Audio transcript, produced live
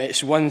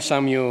It's 1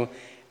 Samuel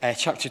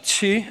chapter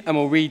 2, and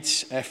we'll read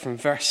from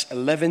verse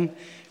 11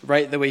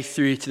 right the way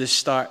through to the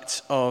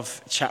start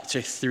of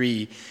chapter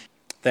 3.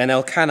 Then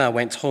Elkanah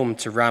went home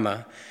to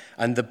Ramah,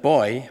 and the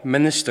boy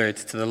ministered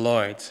to the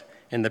Lord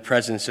in the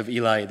presence of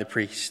Eli the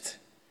priest.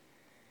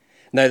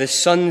 Now the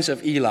sons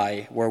of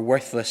Eli were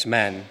worthless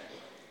men.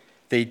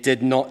 They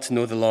did not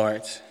know the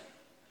Lord.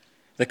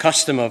 The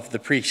custom of the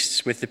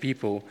priests with the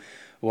people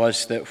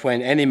was that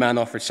when any man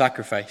offered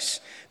sacrifice,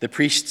 the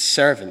priest's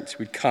servant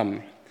would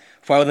come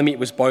while the meat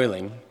was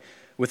boiling,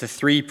 with a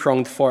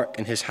 3-pronged fork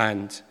in his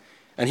hand,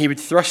 and he would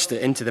thrust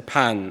it into the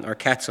pan or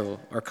kettle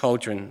or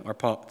cauldron or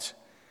pot.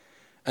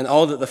 And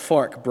all that the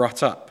fork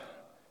brought up,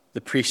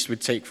 the priest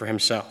would take for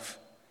himself.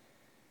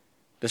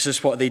 This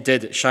is what they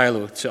did at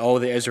Shiloh to all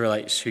the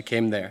Israelites who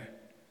came there.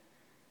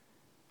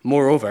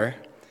 Moreover,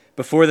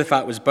 before the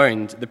fat was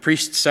burned, the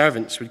priest's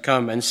servants would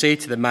come and say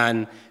to the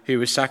man who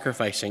was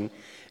sacrificing,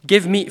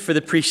 "Give meat for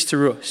the priest to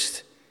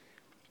roast,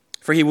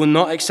 for he will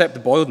not accept the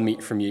boiled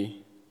meat from you,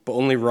 but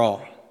only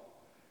raw."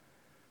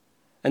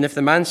 And if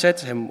the man said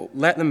to him,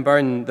 "Let them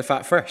burn the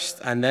fat first,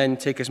 and then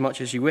take as much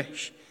as you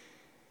wish,"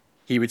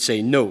 he would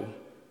say, "No,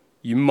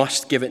 you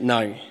must give it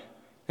now,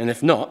 and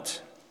if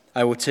not,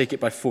 I will take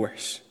it by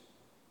force."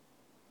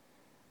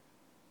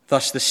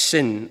 Thus the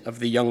sin of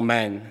the young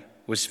men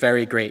was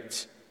very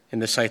great in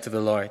the sight of the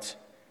Lord,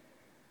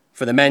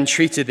 for the men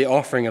treated the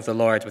offering of the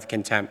Lord with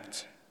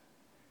contempt.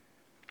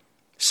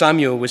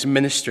 Samuel was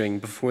ministering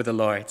before the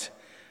Lord,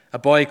 a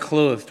boy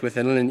clothed with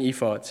a linen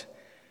ephod,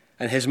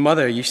 and his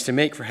mother used to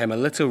make for him a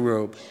little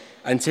robe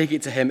and take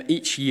it to him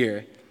each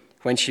year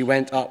when she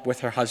went up with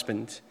her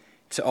husband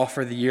to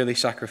offer the yearly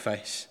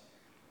sacrifice.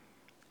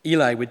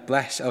 Eli would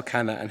bless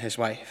Elkanah and his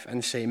wife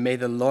and say, "May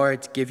the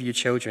Lord give you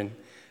children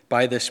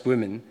by this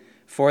woman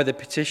for the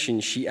petition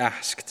she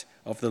asked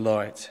of the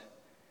Lord."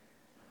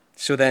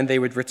 So then they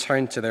would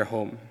return to their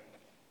home.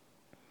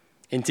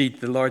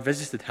 Indeed, the Lord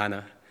visited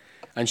Hannah,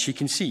 and she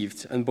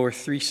conceived and bore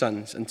 3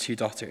 sons and 2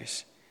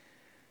 daughters.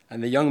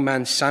 And the young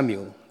man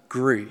Samuel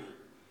grew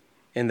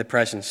in the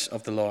presence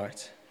of the Lord.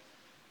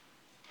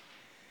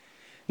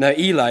 Now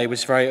Eli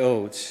was very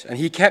old, and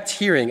he kept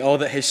hearing all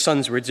that his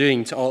sons were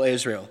doing to all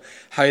Israel,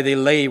 how they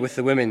lay with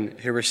the women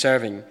who were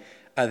serving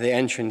at the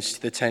entrance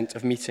to the tent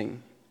of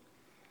meeting.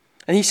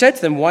 And he said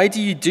to them, "Why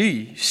do you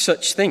do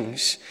such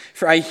things?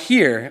 For I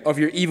hear of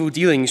your evil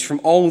dealings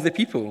from all the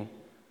people.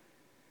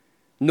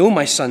 No,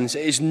 my sons,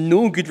 it is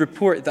no good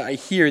report that I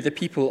hear the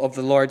people of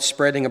the Lord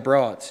spreading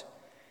abroad.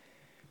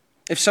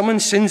 If someone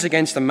sins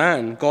against a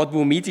man, God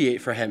will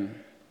mediate for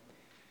him.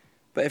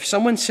 But if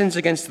someone sins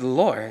against the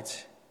Lord,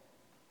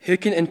 who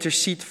can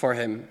intercede for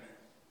him?"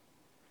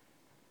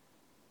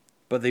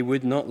 But they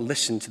would not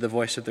listen to the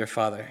voice of their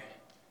father,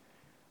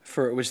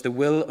 for it was the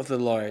will of the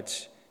Lord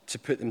to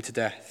put them to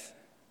death.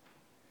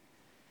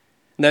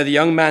 Now the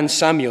young man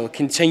Samuel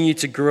continued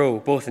to grow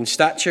both in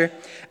stature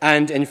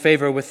and in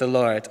favor with the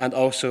Lord and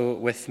also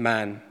with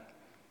man.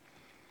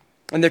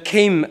 And there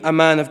came a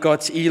man of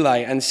God to Eli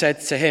and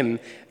said to him,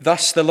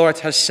 "Thus the Lord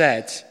has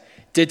said,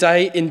 did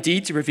I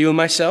indeed reveal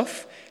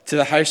myself to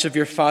the house of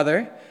your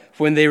father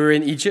when they were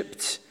in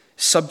Egypt,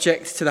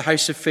 subject to the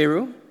house of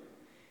Pharaoh?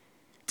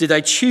 Did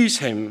I choose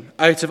him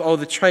out of all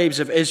the tribes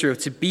of Israel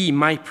to be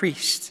my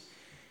priest,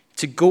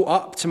 to go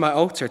up to my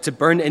altar, to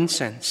burn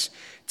incense,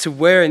 to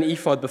wear an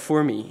ephod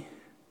before me?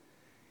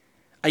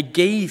 I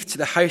gave to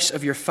the house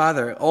of your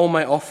father all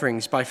my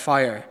offerings by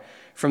fire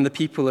from the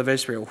people of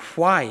Israel.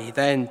 Why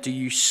then do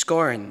you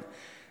scorn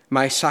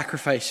my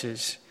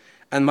sacrifices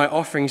and my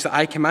offerings that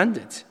I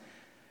commanded,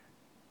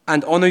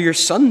 and honor your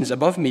sons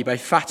above me by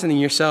fattening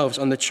yourselves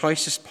on the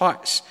choicest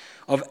parts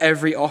of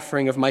every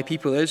offering of my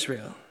people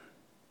Israel?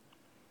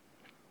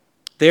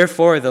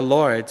 Therefore the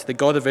Lord, the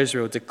God of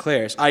Israel,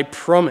 declares, I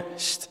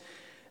promised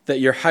that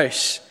your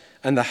house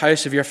and the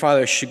house of your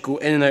father should go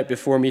in and out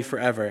before me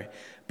forever.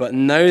 But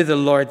now the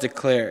Lord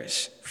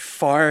declares,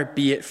 far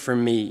be it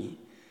from me.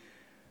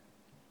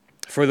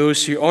 For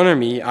those who honor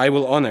me, I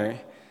will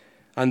honor,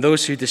 and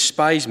those who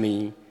despise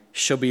me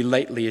shall be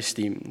lightly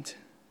esteemed.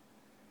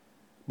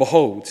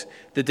 Behold,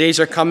 the days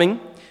are coming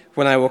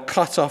when I will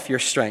cut off your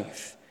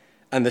strength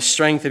and the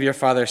strength of your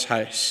father's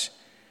house,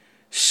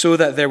 so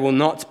that there will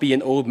not be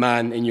an old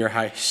man in your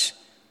house.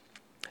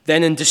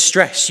 Then in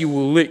distress you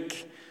will look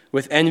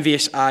with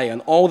envious eye on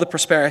all the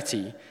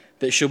prosperity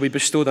that shall be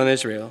bestowed on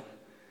Israel,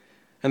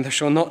 and there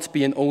shall not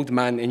be an old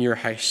man in your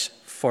house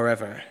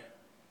forever."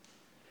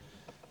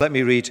 Let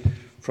me read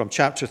from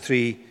chapter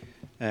 3,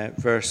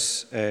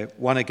 verse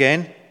 1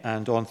 again,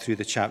 and on through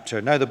the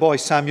chapter. Now the boy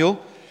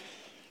Samuel,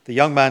 the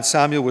young man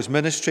Samuel, was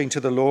ministering to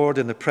the Lord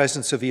in the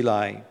presence of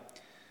Eli.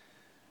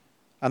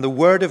 And the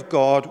word of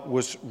God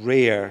was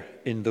rare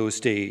in those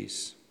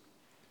days.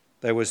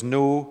 There was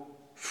no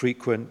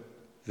frequent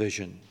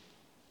vision.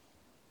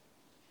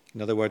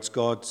 In other words,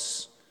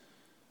 God's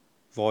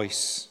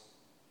voice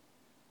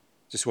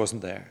just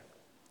wasn't there.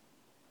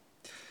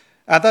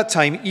 At that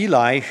time,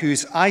 Eli,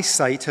 whose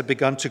eyesight had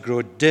begun to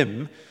grow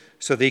dim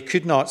so they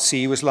could not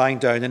see, was lying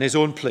down in his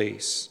own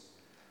place.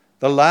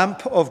 The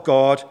lamp of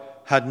God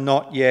had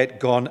not yet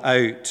gone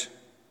out.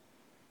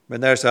 When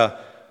there's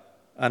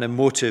an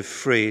emotive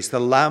phrase, the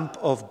lamp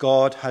of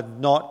God had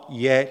not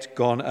yet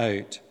gone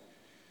out.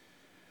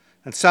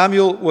 And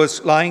Samuel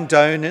was lying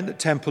down in the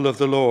temple of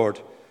the Lord,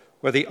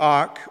 where the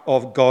ark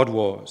of God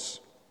was.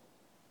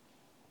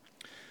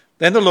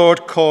 Then the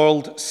Lord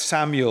called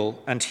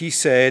Samuel, and he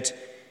said,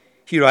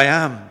 "Here I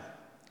am." And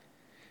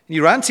he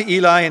ran to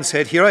Eli and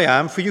said, "Here I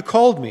am, for you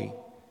called me."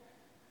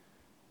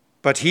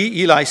 But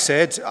Eli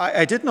said,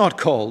 I did not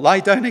call. Lie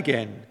down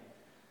again."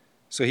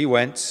 So he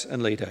went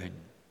and lay down.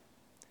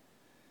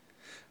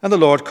 And the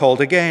Lord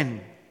called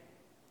again,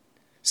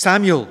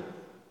 "Samuel."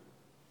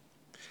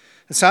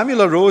 And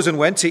Samuel arose and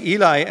went to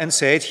Eli and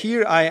said,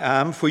 "Here I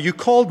am, for you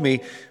called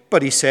me."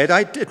 But he said,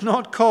 "I did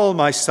not call,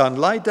 my son.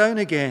 Lie down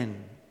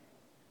again."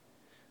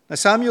 Now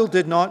Samuel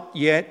did not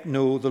yet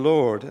know the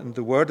Lord, and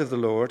the word of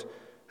the Lord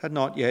had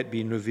not yet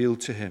been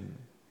revealed to him.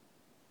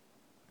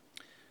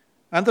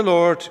 And the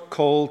Lord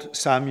called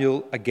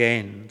Samuel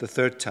again, the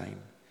third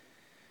time.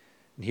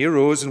 And he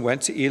arose and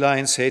went to Eli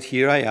and said,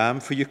 "Here I am,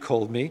 for you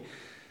called me."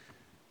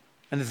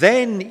 And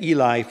then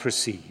Eli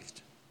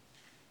perceived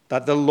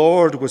that the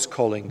Lord was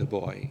calling the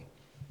boy.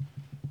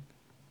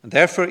 And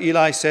therefore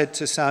Eli said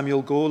to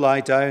Samuel, "Go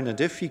lie down,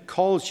 and if he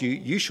calls you,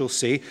 you shall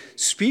say,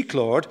 'Speak,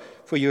 Lord,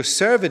 for your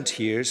servant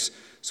hears.'"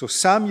 So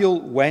Samuel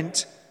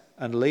went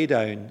and lay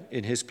down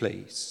in his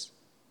place.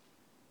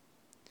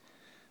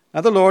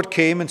 And the Lord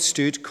came and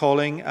stood,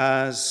 calling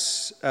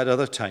as at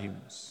other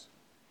times,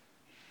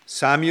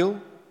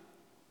 "Samuel,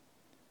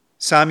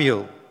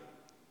 Samuel."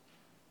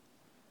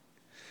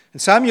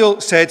 And Samuel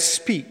said,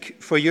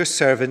 "Speak, for your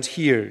servant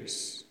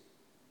hears."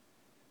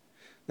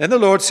 Then the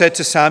Lord said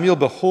to Samuel,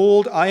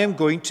 "Behold, I am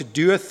going to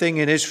do a thing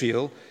in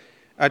Israel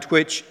at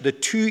which the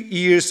 2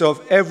 ears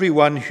of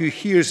everyone who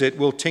hears it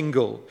will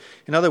tingle."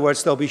 In other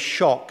words, they'll be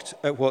shocked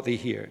at what they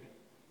hear.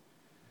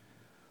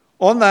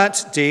 "On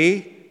that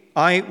day,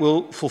 I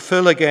will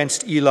fulfill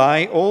against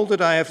Eli all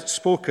that I have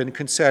spoken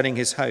concerning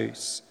his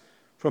house,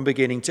 from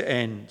beginning to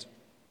end.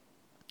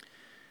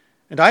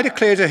 And I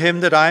declare to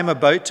him that I am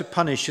about to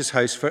punish his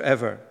house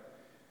forever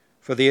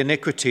for the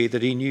iniquity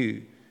that he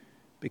knew,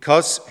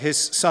 because his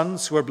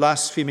sons were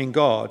blaspheming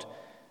God,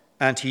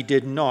 and he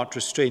did not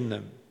restrain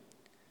them.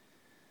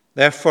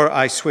 Therefore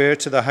I swear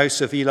to the house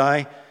of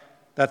Eli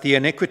that the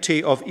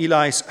iniquity of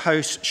Eli's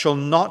house shall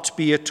not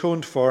be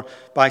atoned for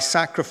by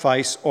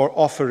sacrifice or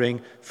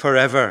offering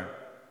forever."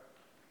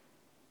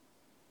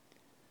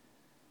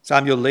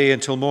 Samuel lay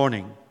until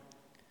morning.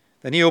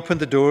 Then he opened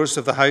the doors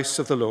of the house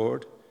of the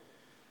Lord.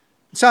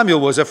 Samuel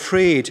was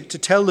afraid to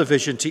tell the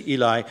vision to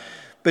Eli.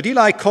 But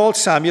Eli called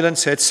Samuel and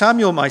said,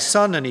 "Samuel, my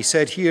son." And he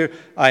said, "Here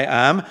I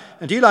am."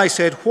 And Eli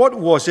said, "What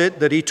was it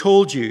that he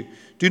told you?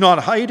 Do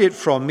not hide it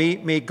from me.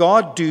 May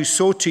God do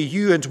so to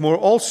you and more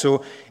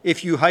also,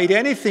 if you hide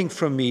anything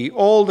from me,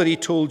 all that he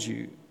told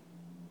you."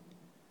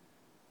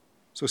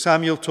 So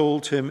Samuel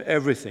told him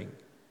everything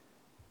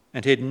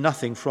and hid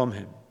nothing from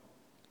him.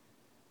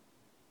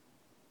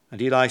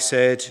 And Eli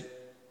said,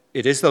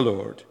 "It is the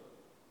Lord.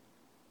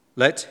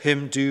 Let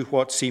him do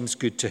what seems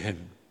good to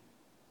him."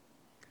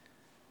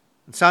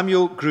 And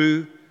Samuel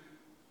grew,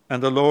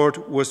 and the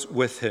Lord was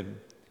with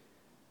him,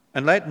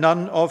 and let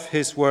none of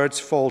his words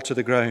fall to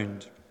the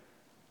ground.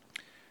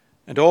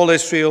 And all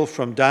Israel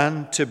from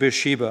Dan to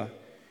Beersheba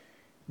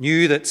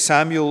knew that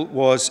Samuel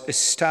was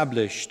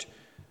established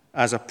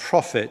as a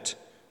prophet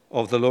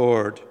of the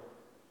Lord.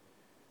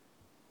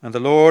 And the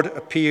Lord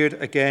appeared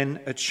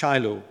again at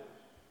Shiloh,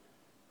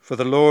 for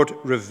the Lord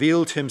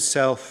revealed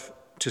himself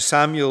to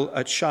Samuel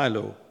at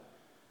Shiloh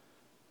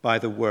by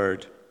the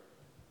word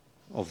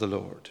of the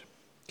Lord.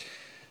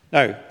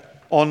 Now,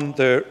 on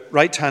the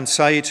right-hand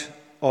side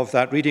of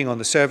that reading on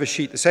the service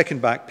sheet, the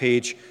second back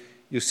page,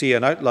 you'll see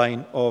an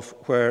outline of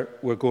where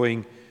we're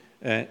going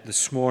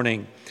this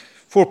morning.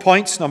 4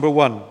 points. Number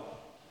 1,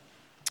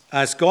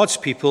 as God's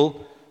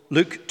people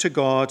look to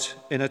God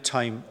in a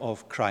time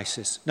of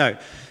crisis. Now,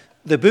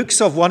 the books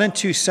of 1 and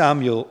 2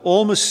 Samuel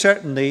almost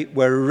certainly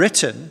were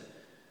written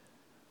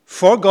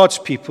for God's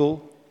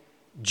people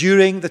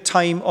during the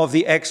time of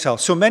the exile.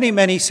 So many,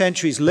 many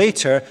centuries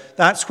later,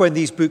 that's when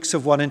these books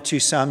of 1 and 2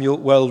 Samuel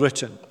were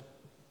written.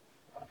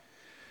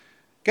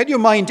 Get your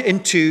mind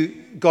into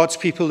God's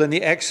people in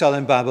the exile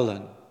in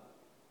Babylon.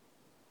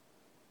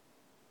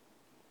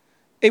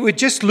 It would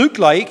just look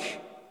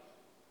like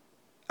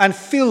and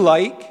feel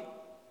like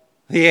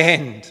the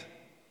end.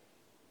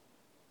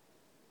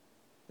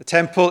 The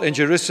temple in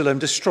Jerusalem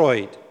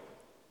destroyed.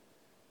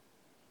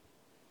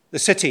 The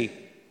city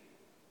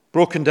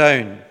broken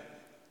down.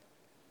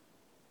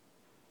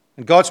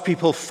 And God's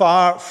people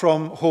far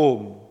from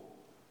home.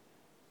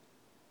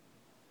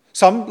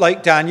 Some,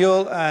 like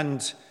Daniel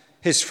and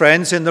his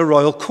friends, in the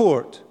royal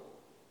court.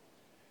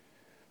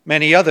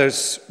 Many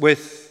others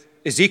with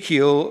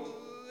Ezekiel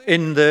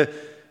in the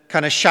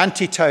kind of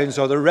shanty towns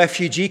or the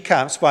refugee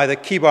camps by the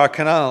Kibar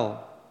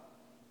Canal.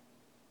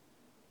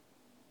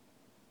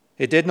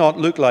 It did not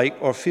look like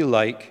or feel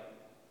like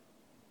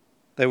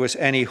there was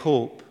any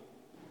hope.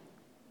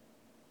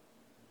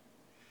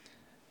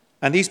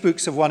 And these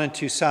books of 1 and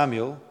 2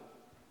 Samuel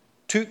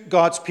took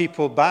God's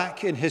people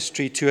back in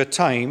history to a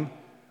time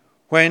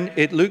when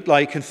it looked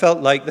like and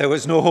felt like there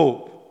was no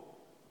hope.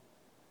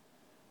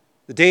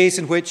 The days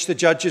in which the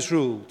judges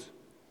ruled.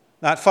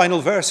 That final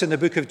verse in the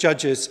book of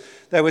Judges,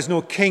 there was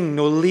no king,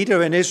 no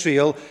leader in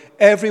Israel.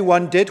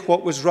 Everyone did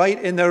what was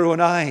right in their own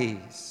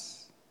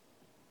eyes.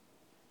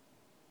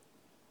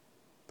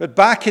 But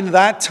back in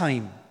that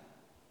time,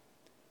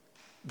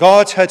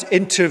 God had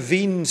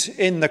intervened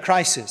in the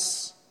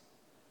crisis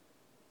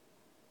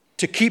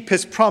to keep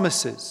his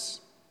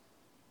promises.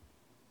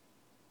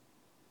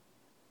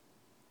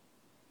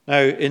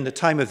 Now, in the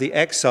time of the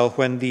exile,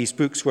 when these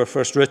books were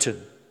first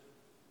written,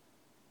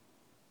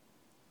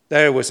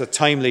 there was a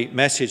timely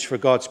message for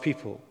God's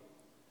people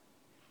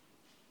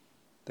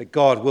that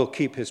God will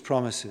keep his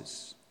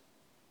promises.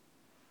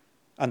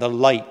 And the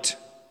light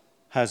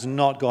has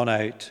not gone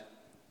out.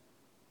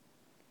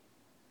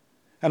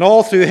 And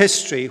all through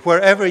history,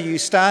 wherever you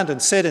stand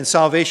and sit in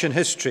salvation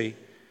history,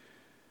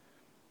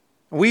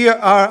 we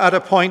are at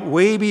a point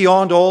way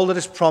beyond all that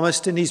is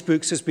promised in these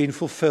books has been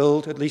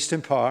fulfilled, at least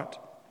in part.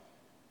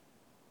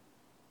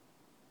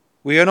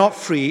 We are not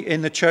free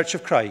in the Church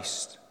of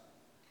Christ,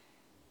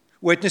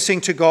 witnessing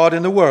to God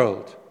in the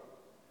world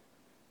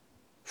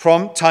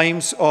from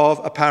times of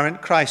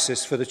apparent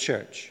crisis for the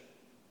church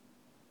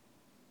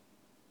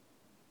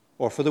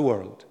or for the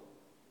world.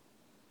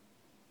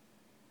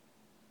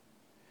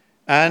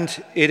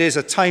 And it is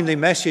a timely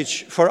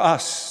message for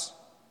us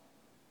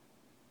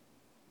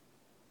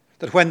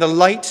that when the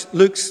light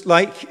looks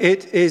like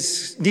it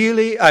is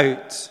nearly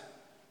out,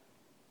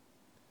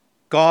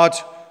 God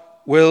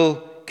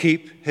will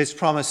keep his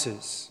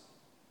promises.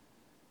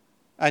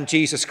 And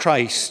Jesus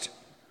Christ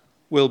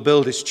will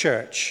build his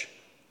church.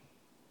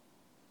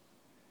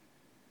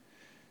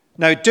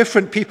 Now,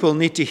 different people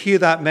need to hear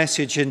that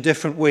message in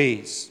different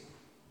ways.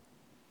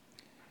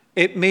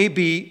 It may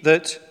be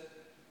that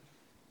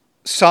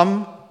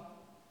some,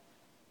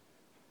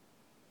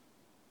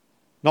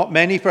 not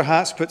many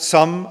perhaps, but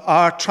some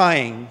are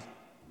trying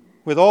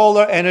with all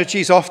their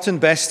energies, often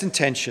best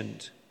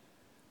intentioned,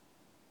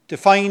 to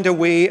find a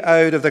way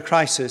out of the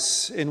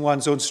crisis in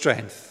one's own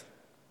strength.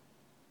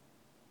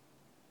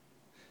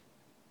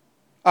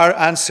 Our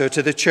answer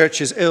to the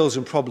church's ills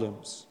and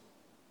problems.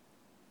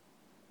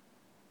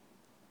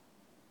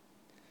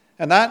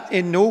 And that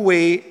in no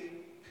way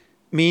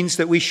means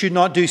that we should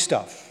not do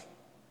stuff,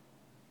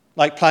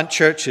 like plant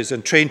churches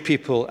and train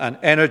people and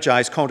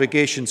energize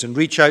congregations and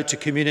reach out to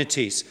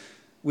communities.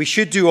 We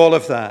should do all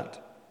of that.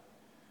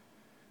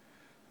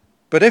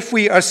 But if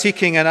we are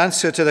seeking an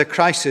answer to the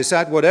crisis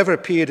at whatever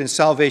period in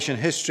salvation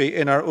history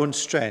in our own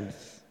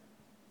strength,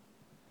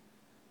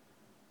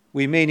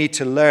 we may need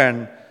to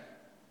learn.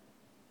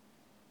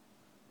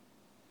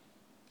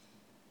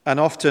 And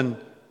often,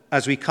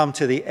 as we come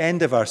to the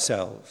end of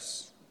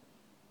ourselves,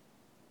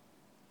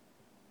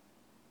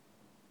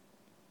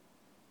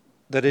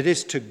 that it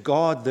is to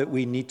God that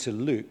we need to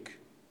look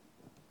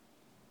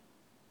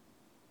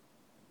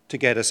to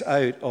get us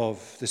out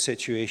of the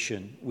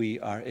situation we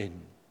are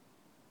in.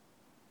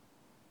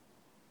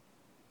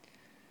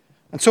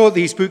 And so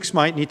these books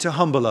might need to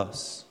humble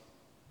us.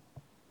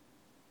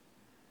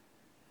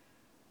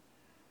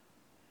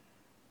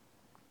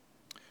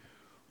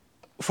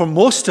 For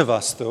most of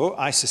us, though,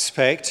 I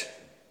suspect,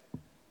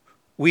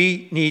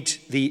 we need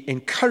the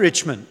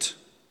encouragement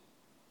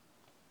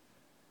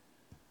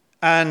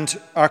and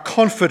our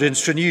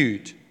confidence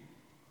renewed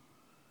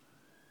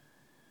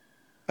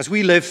as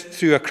we live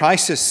through a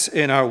crisis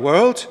in our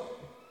world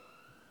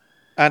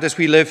and as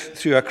we live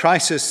through a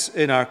crisis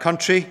in our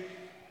country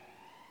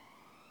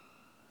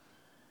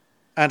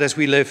and as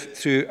we live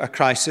through a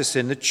crisis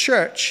in the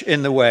church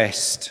in the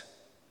West.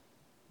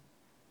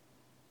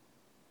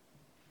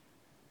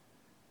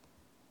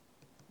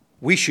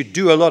 We should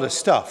do a lot of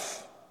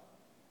stuff,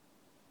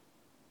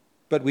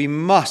 but we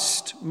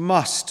must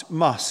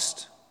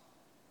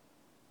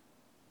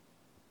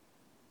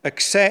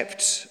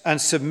accept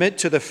and submit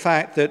to the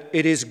fact that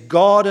it is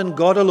God and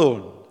God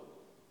alone,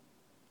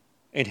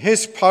 in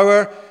his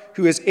power,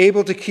 who is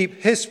able to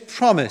keep his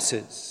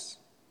promises,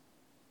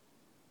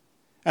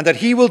 and that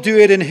he will do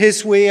it in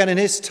his way and in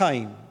his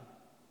time.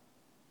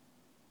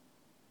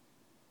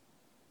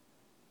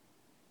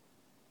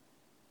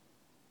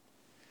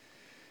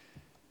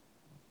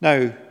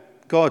 Now,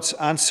 God's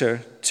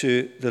answer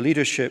to the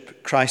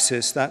leadership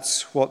crisis,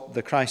 that's what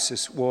the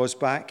crisis was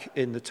back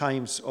in the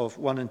times of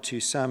 1 and 2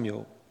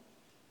 Samuel,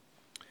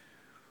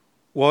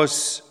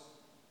 was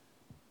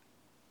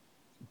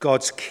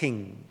God's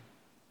king.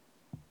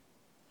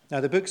 Now,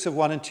 the books of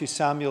 1 and 2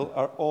 Samuel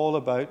are all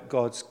about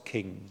God's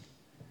king.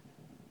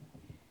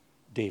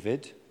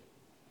 David,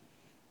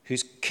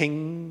 whose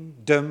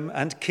kingdom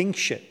and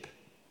kingship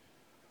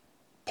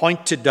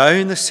pointed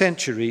down the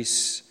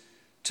centuries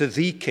to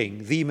the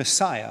King, the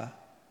Messiah,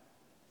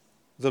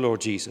 the Lord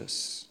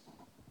Jesus.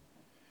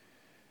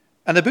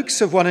 And the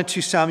books of 1 and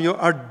 2 Samuel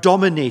are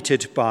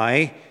dominated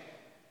by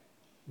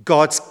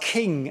God's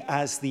king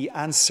as the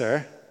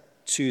answer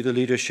to the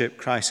leadership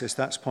crisis.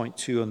 That's point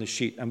 2 on the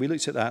sheet. And we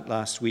looked at that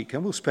last week.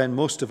 And we'll spend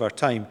most of our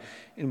time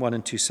in 1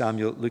 and 2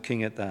 Samuel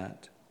looking at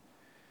that.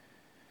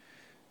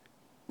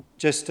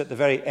 Just at the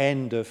very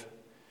end of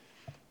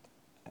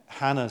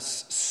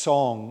Hannah's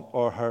song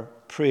or her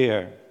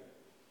prayer,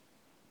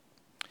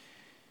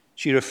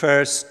 she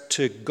refers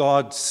to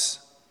God's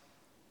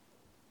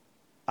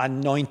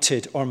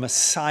anointed or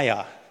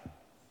Messiah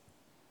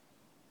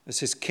as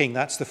his king.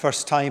 That's the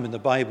first time in the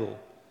Bible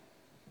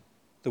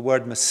the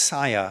word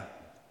Messiah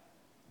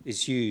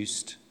is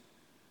used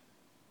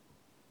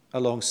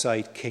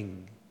alongside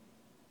king.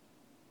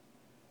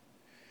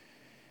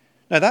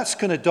 Now that's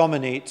going to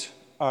dominate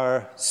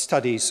our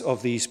studies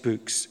of these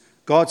books.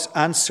 God's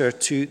answer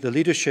to the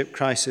leadership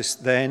crisis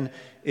then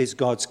is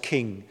God's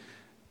king.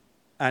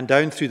 And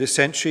down through the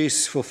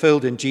centuries,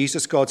 fulfilled in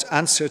Jesus, God's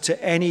answer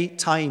to any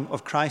time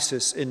of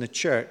crisis in the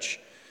church.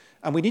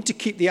 And we need to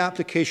keep the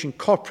application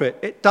corporate.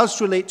 It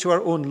does relate to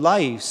our own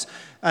lives.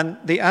 And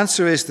the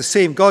answer is the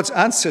same. God's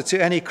answer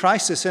to any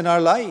crisis in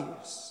our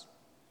lives.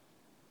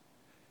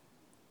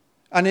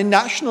 And in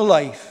national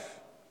life.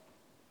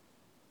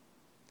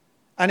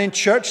 And in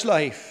church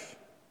life.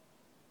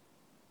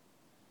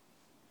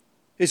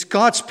 Is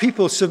God's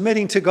people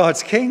submitting to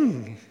God's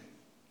king.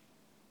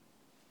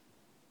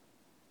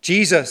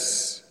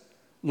 Jesus,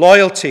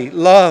 loyalty,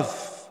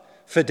 love,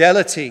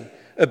 fidelity,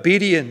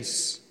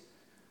 obedience,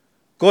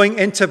 going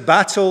into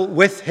battle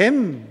with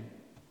him.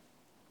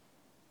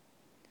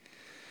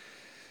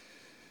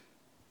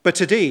 But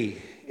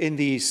today, in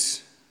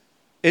these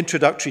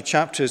introductory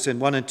chapters in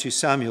 1 and 2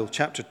 Samuel,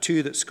 chapter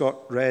 2 that Scott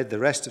read, the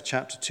rest of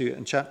chapter 2,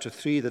 and chapter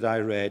 3 that I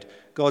read,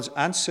 God's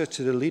answer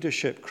to the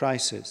leadership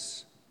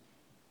crisis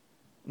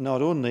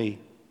not only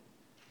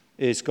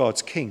is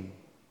God's king,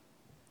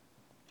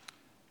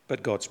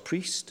 but God's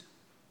priest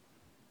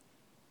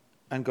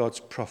and God's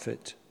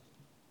prophet.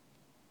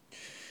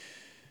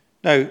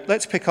 Now,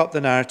 let's pick up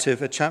the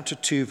narrative at chapter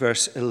 2,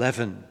 verse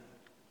 11.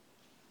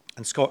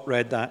 And Scott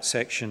read that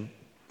section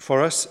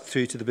for us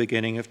through to the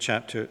beginning of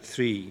chapter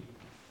 3.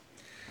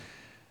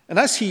 And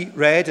as he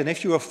read, and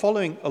if you are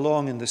following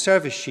along in the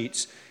service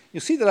sheets, you'll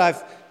see that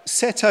I've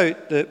set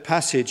out the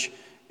passage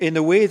in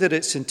the way that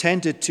it's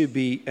intended to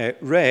be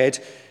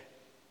read.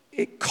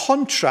 It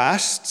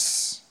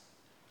contrasts,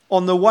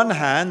 on the one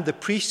hand, the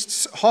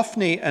priests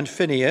Hophni and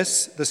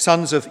Phinehas, the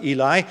sons of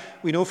Eli.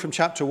 We know from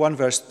chapter 1,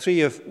 verse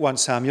 3 of 1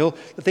 Samuel,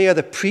 that they are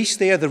the priests,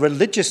 they are the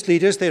religious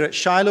leaders. They're at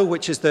Shiloh,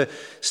 which is the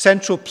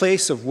central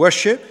place of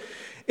worship.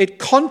 It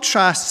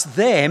contrasts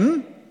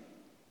them,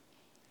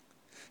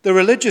 the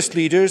religious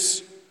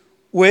leaders,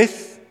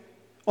 with,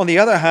 on the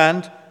other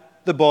hand,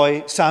 the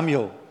boy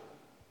Samuel.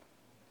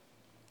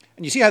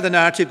 And you see how the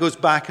narrative goes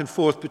back and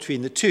forth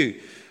between the two.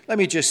 Let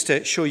me just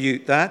show you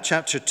that.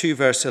 Chapter 2,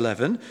 verse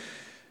 11.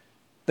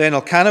 Then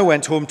Elkanah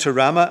went home to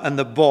Ramah, and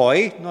the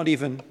boy, not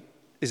even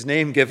his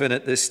name given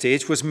at this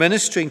stage, was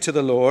ministering to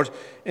the Lord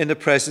in the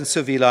presence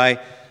of Eli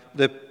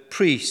the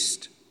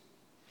priest.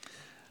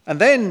 And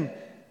then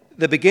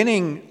the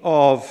beginning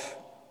of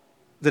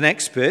the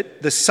next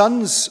bit, the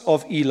sons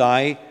of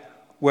Eli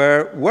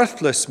were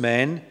worthless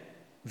men.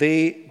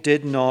 They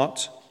did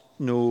not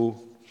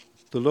know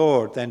the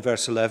Lord. Then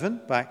verse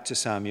 11, back to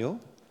Samuel.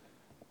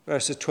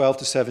 Verses 12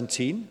 to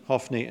 17,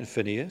 Hophni and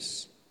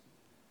Phinehas.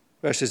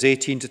 Verses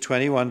 18 to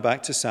 21,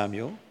 back to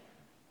Samuel.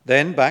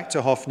 Then back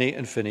to Hophni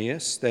and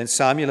Phinehas. Then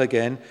Samuel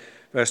again,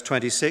 verse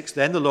 26.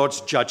 Then the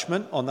Lord's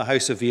judgment on the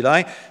house of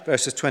Eli,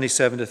 verses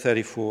 27 to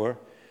 34.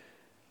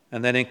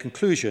 And then in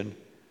conclusion,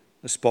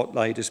 the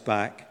spotlight is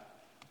back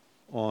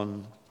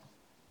on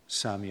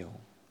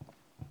Samuel.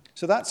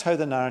 So that's how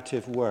the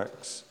narrative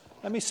works.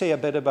 Let me say a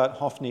bit about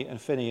Hophni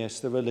and Phinehas,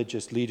 the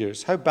religious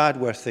leaders. How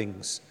bad were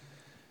things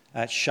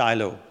at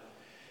Shiloh?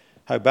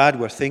 How bad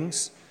were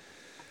things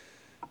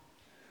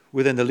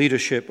within the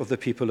leadership of the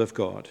people of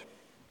God?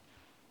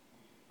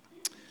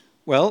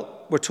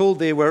 Well, we're told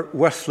they were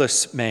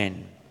worthless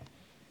men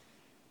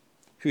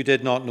who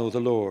did not know the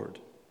Lord.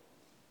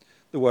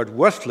 The word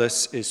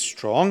worthless is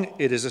strong.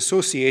 It is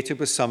associated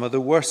with some of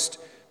the worst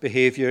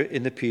behavior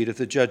in the period of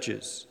the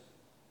Judges.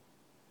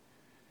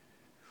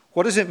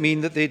 What does it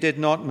mean that they did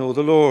not know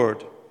the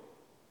Lord?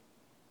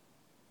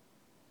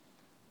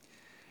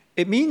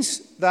 It means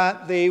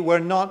that they were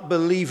not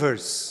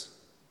believers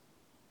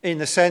in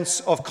the sense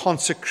of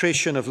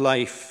consecration of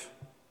life.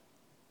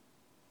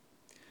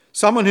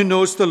 Someone who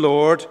knows the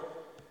Lord,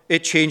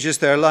 it changes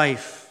their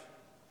life.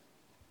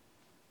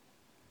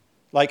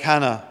 Like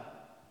Hannah,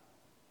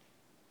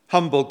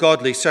 humble,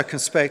 godly,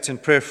 circumspect,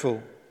 and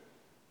prayerful.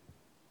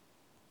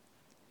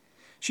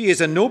 She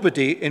is a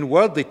nobody in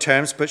worldly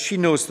terms, but she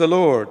knows the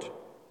Lord.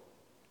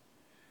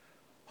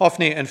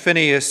 Hophni and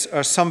Phinehas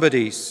are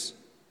somebodies.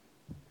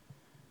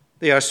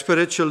 They are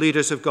spiritual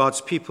leaders of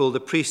God's people, the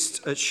priests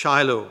at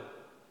Shiloh.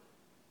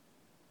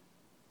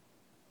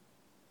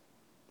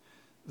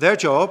 Their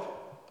job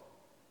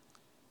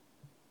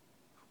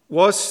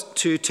was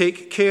to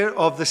take care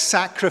of the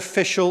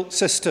sacrificial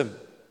system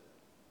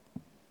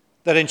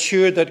that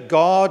ensured that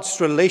God's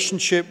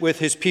relationship with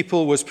his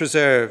people was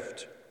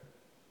preserved.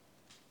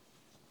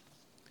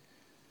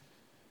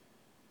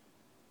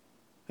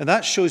 And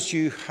that shows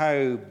you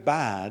how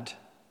bad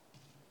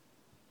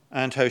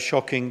and how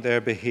shocking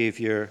their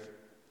behavior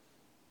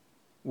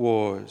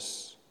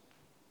was.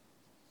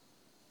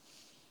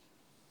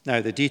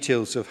 Now, the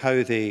details of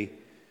how they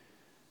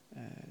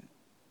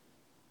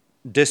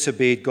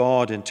disobeyed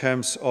God in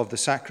terms of the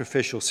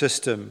sacrificial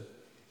system,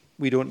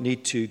 we don't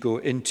need to go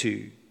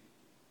into.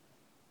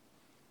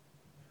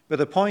 But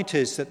the point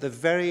is that the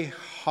very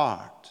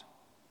heart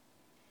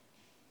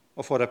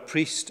of what a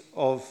priest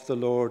of the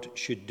Lord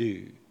should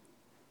do,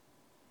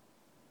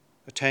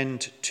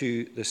 attend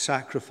to the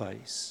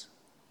sacrifice,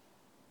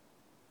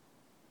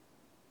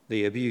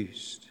 they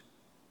abused.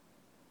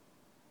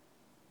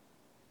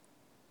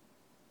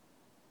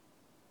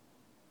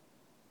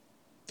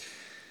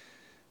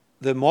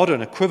 The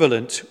modern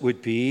equivalent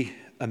would be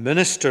a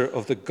minister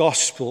of the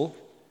gospel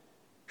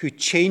who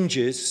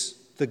changes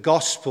the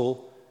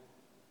gospel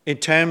in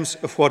terms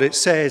of what it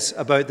says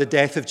about the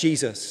death of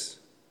Jesus.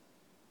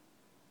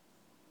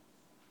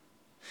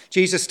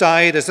 Jesus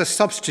died as a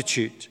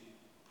substitute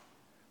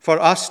for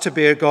us to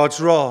bear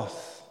God's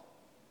wrath.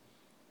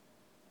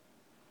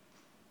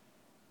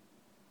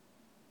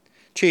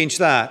 Change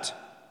that,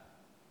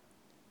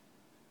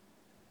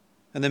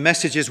 and the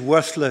message is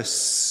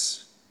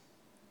worthless.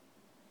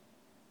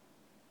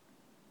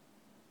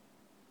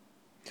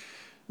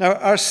 Now,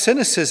 our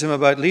cynicism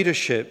about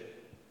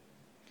leadership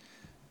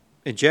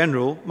in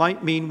general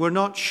might mean we're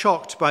not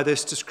shocked by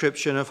this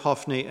description of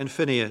Hophni and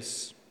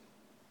Phinehas.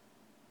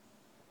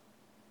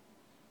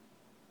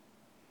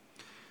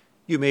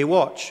 You may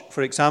watch,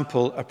 for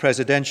example, a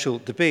presidential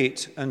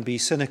debate and be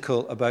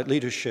cynical about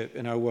leadership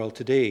in our world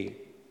today,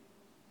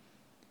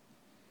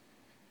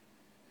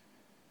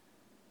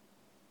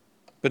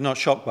 but not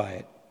shocked by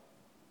it.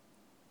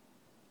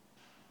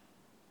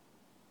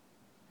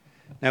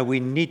 Now,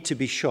 we need to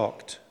be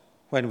shocked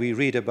when we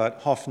read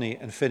about Hophni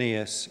and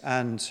Phinehas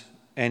and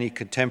any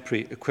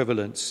contemporary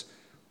equivalents.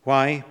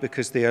 Why?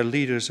 Because they are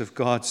leaders of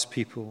God's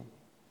people.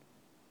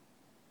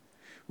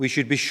 We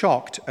should be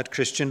shocked at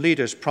Christian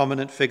leaders,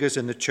 prominent figures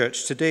in the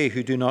church today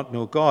who do not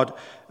know God,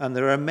 and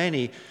there are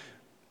many,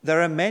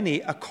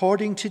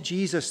 according to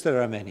Jesus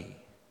there are many,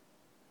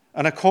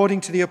 and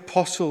according to the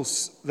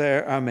apostles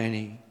there are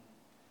many.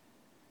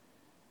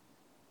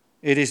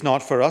 It is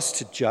not for us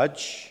to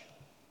judge.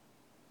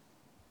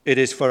 It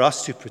is for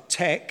us to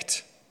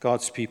protect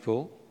God's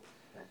people.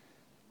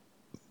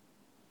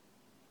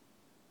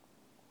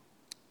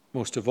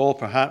 Most of all,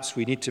 perhaps,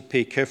 we need to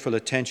pay careful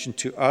attention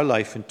to our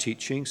life and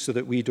teaching so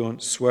that we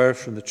don't swerve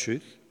from the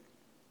truth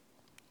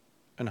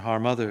and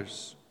harm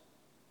others.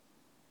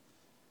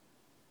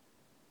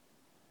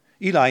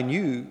 Eli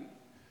knew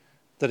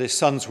that his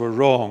sons were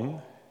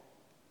wrong.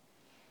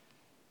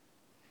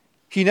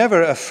 He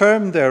never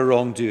affirmed their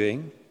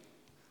wrongdoing,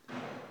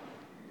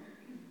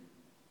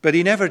 but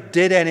he never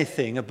did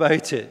anything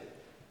about it.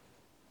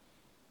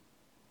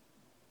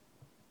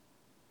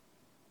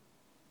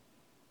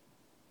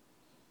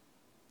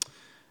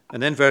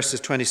 And then verses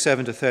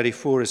 27 to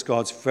 34 is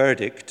God's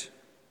verdict,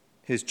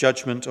 his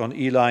judgment on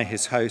Eli,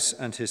 his house,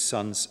 and his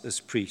sons as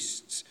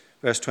priests.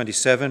 Verse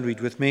 27,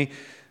 read with me.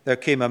 There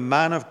came a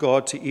man of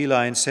God to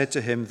Eli and said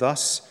to him,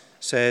 "Thus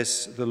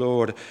says the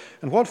Lord."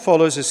 And what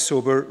follows is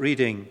sober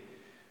reading.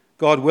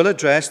 God will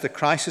address the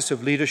crisis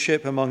of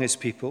leadership among his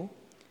people.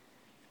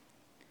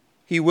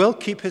 He will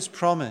keep his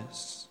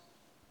promise.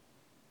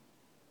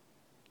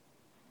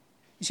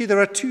 You see, there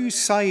are two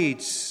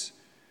sides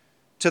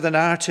to the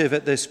narrative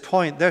at this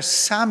point. There's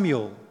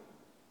Samuel,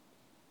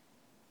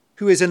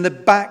 who is in the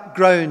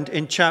background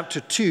in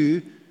chapter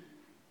 2,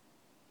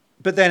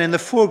 but then in the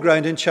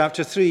foreground in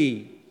chapter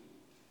 3.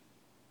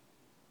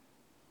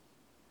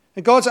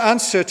 And God's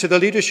answer to the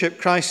leadership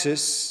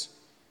crisis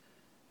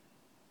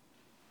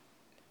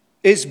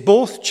is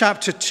both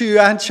chapter 2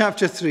 and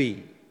chapter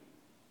 3.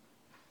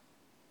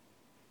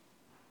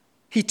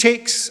 He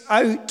takes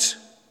out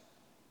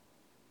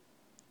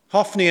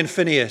Hophni and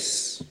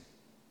Phinehas,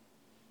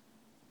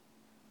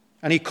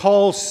 and he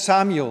calls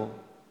Samuel.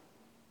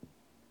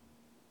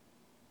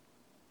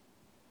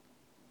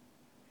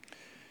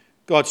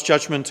 God's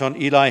judgment on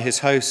Eli, his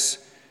house,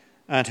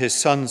 and his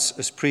sons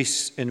as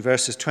priests in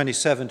verses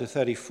 27 to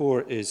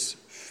 34 is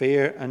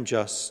fair and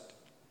just.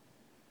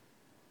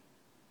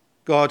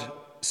 God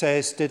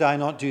says, "Did I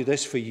not do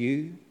this for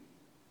you?"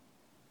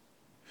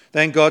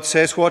 Then God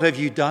says, "What have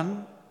you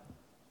done?"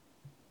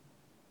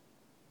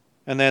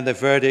 And then the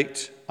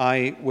verdict,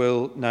 "I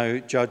will now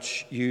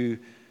judge you.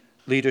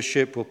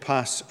 Leadership will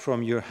pass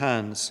from your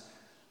hands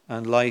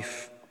and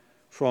life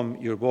from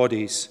your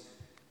bodies."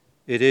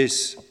 It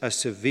is a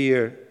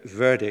severe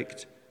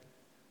verdict,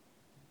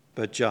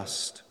 but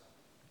just.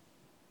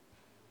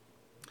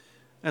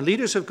 And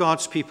leaders of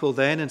God's people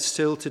then and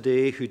still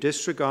today who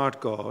disregard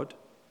God,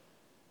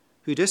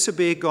 who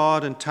disobey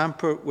God and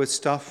tamper with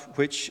stuff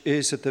which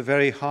is at the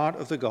very heart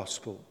of the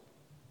gospel,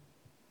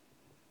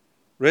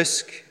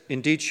 risk,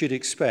 indeed should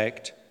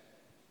expect,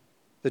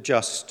 the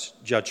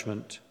just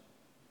judgment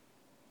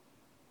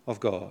of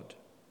God.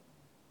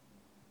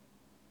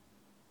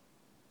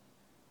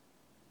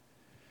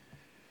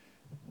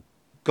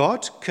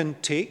 God can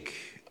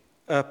take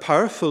a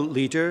powerful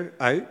leader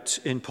out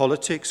in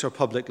politics or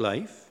public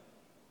life.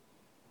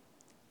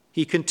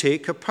 He can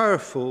take a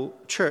powerful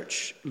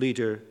church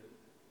leader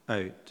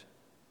out.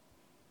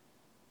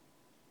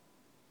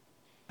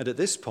 And at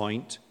this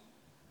point,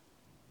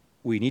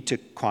 we need to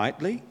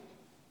quietly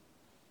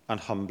and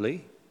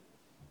humbly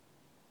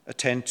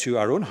attend to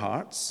our own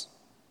hearts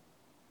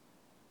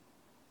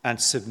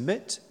and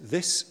submit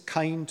this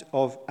kind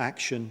of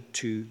action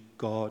to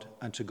God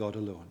and to God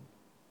alone.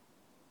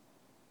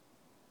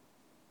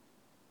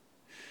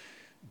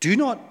 Do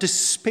not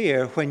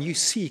despair when you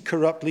see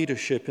corrupt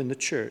leadership in the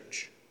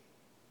church.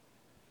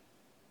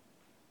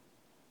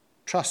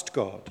 Trust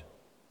God.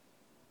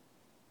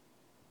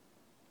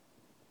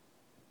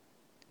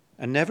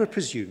 And never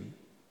presume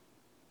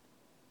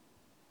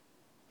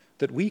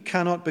that we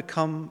cannot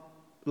become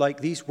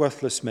like these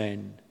worthless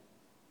men.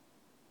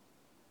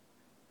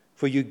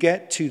 For you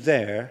get to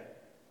there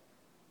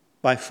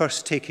by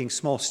first taking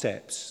small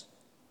steps.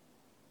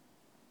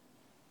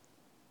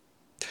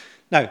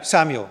 Now,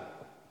 Samuel,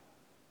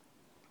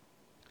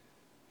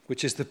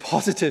 which is the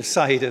positive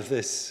side of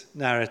this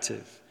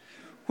narrative.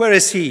 Where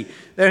is he?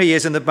 There he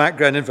is in the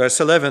background in verse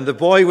 11. The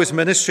boy was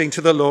ministering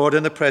to the Lord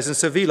in the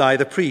presence of Eli,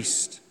 the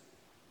priest.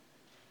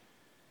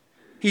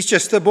 He's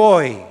just a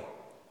boy.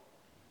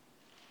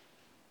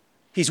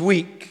 He's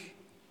weak.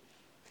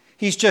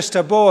 He's just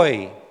a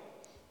boy.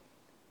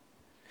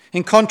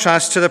 In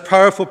contrast to the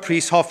powerful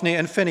priests Hophni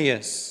and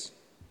Phinehas.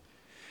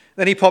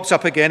 Then he pops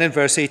up again in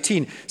verse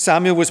 18.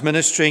 Samuel was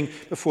ministering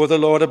before the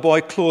Lord, a boy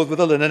clothed with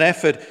a linen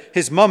ephod.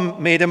 His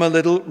mum made him a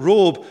little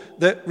robe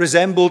that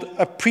resembled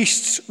a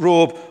priest's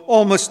robe,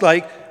 almost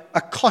like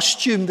a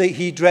costume that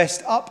he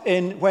dressed up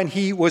in when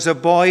he was a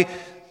boy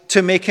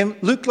to make him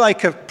look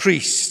like a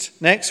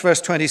priest. Next,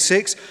 verse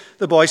 26,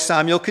 the boy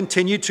Samuel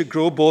continued to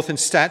grow both in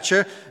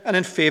stature and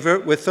in favor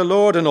with the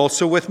Lord and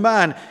also with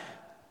man.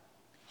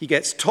 He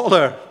gets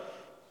taller.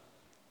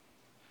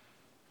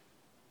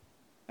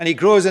 And he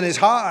grows in his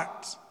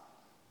heart.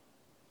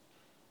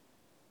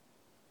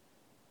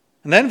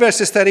 And then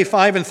verses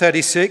 35 and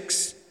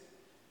 36,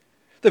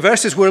 the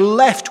verses we're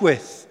left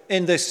with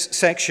in this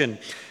section.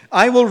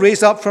 I will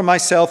raise up for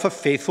myself a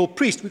faithful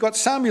priest. We've got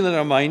Samuel in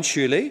our mind,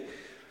 surely,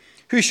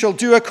 who shall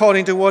do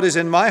according to what is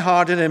in my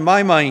heart and in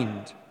my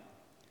mind.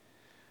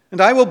 And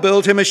I will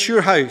build him a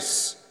sure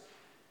house,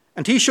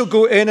 and he shall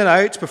go in and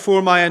out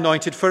before my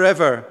anointed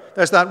forever.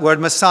 There's that word,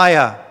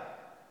 Messiah.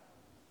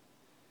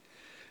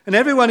 And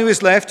everyone who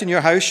is left in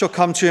your house shall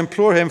come to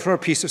implore him for a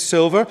piece of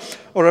silver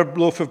or a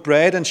loaf of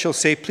bread, and shall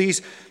say,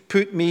 please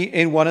put me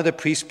in one of the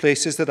priest's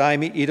places that I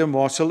may eat a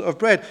morsel of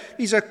bread.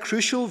 These are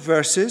crucial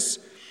verses.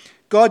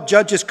 God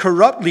judges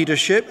corrupt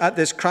leadership at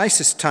this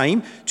crisis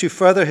time to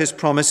further his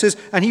promises,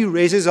 and he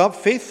raises up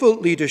faithful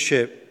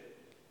leadership.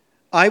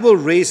 I will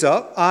raise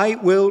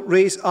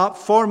up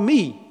for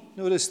me.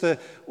 Notice the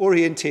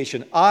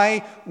orientation.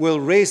 I will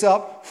raise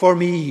up for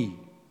me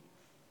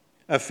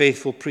a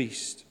faithful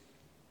priest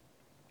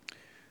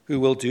who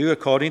will do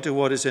according to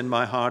what is in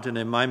my heart and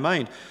in my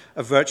mind.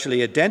 A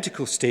virtually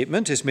identical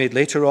statement is made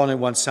later on in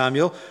 1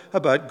 Samuel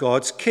about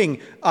God's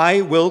king. I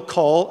will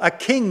call a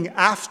king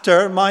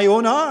after my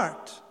own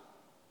heart.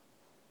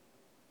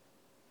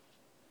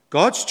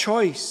 God's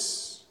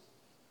choice.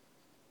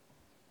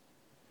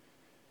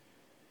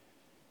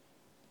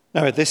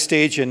 Now, at this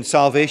stage in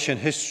salvation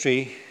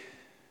history,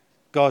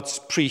 God's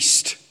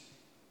priest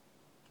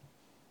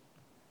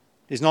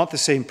is not the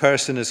same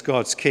person as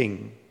God's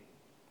king.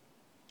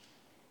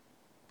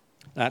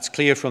 That's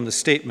clear from the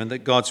statement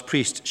that God's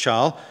priest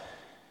shall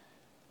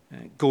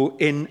go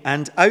in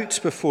and out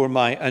before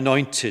my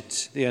anointed.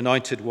 The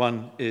anointed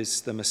one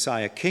is the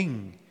Messiah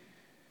King.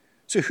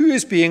 So who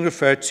is being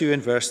referred to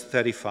in verse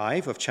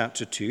 35 of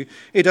chapter 2?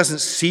 It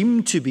doesn't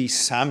seem to be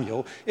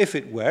Samuel. If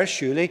it were,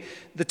 surely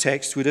the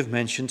text would have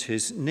mentioned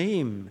his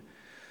name.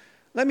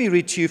 Let me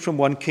read to you from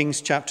 1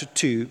 Kings chapter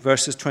 2,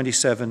 verses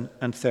 27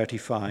 and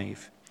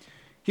 35.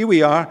 Here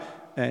we are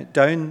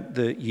down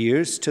the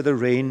years to the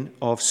reign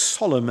of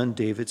Solomon,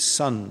 David's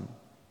son.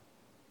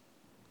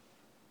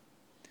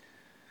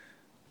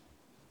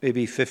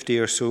 Maybe 50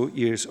 or so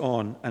years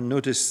on. And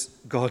notice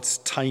God's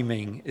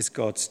timing is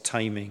God's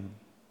timing.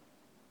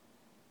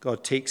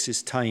 God takes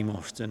his time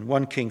often.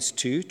 1 Kings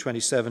 2,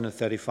 27 and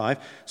 35.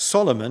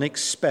 Solomon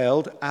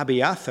expelled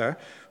Abiathar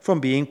from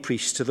being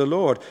priest to the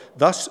Lord,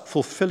 thus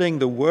fulfilling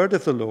the word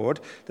of the Lord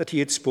that he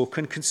had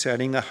spoken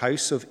concerning the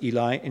house of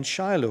Eli in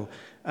Shiloh.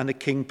 And the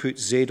king put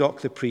Zadok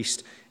the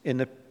priest in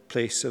the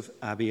place of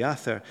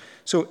Abiathar.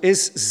 So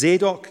is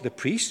Zadok the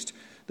priest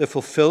the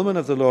fulfillment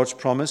of the Lord's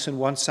promise in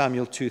 1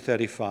 Samuel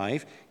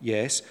 2:35?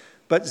 Yes.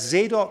 But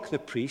Zadok the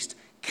priest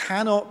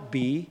cannot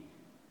be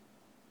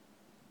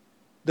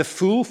the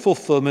full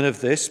fulfillment of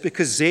this,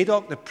 because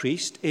Zadok the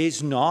priest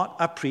is not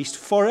a priest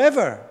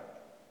forever.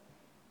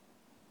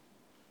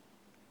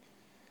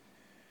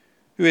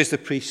 Who is the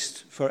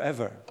priest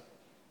forever?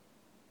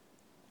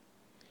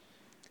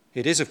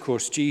 It is, of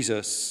course,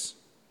 Jesus.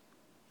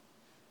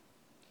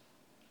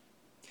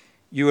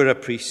 You are a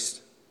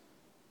priest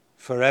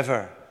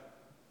forever.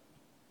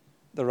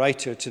 the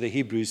writer to the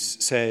Hebrews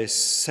says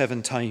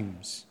 7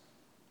 times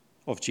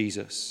of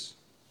Jesus.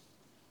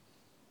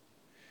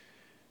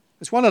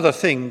 There's one other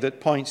thing that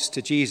points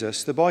to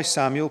Jesus. The boy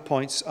Samuel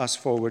points us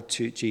forward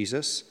to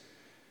Jesus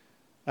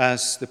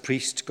as the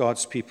priest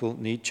God's people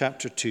need.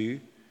 Chapter 2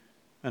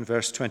 and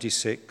verse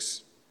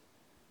 26.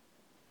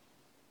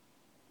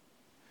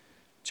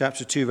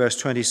 Chapter 2, verse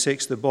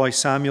 26, the boy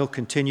Samuel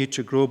continued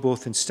to grow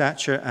both in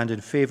stature and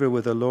in favor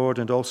with the Lord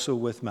and also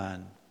with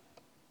man.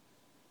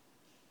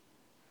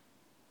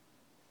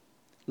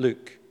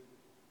 Luke,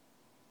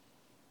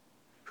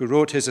 who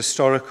wrote his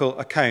historical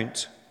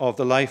account of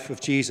the life of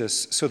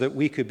Jesus so that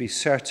we could be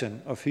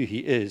certain of who he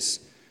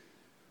is,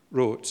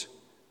 wrote,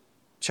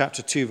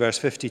 chapter 2, verse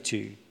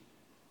 52,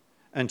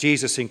 and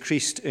Jesus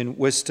increased in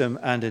wisdom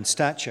and in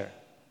stature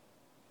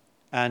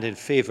and in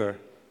favor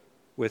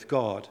with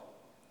God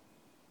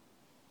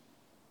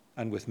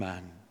and with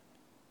man.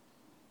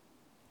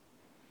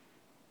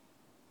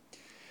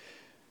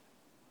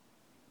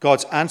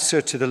 God's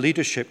answer to the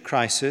leadership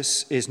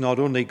crisis is not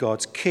only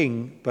God's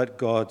king, but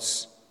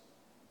God's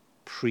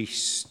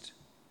priest.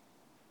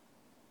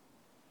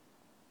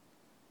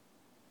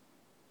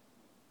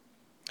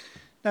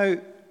 Now,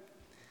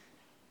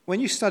 when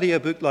you study a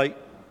book like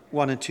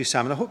 1 and 2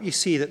 Samuel, I hope you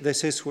see that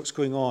this is what's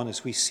going on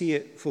as we see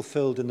it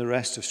fulfilled in the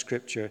rest of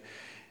Scripture.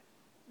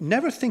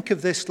 Never think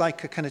of this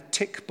like a kind of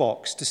tick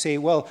box to say,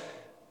 well,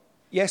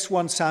 yes,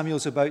 1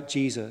 Samuel's about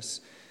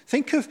Jesus.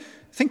 Think of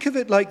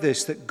it like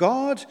this, that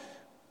God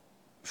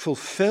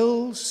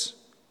fulfills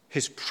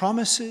his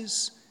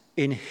promises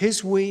in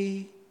his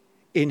way,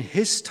 in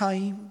his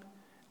time,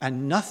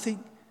 and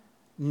nothing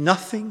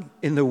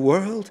in the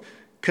world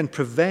can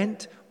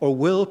prevent or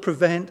will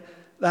prevent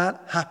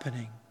that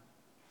happening.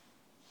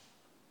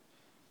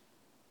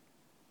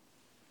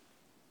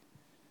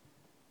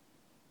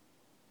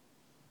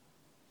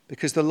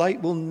 Because the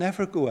light will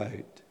never go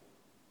out.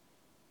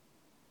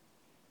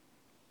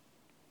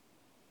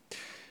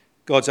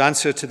 God's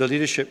answer to the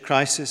leadership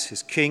crisis,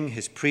 his king,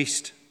 his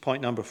priest,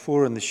 point number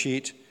 4 on the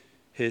sheet,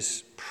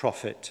 his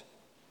prophet.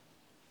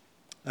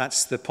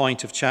 That's the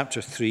point of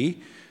chapter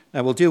 3.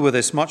 Now we'll deal with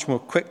this much more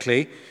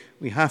quickly.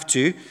 We have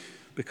to,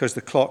 because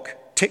the clock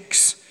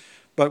ticks.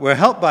 But we're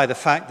helped by the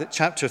fact that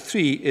chapter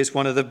 3 is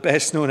one of the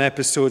best known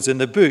episodes in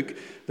the book,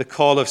 the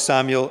call of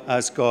Samuel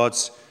as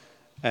God's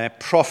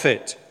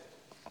prophet.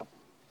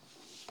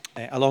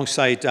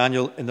 Alongside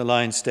Daniel in the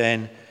lion's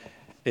den,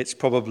 it's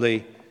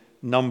probably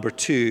number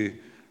 2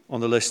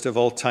 on the list of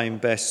all-time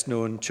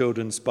best-known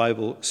children's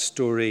Bible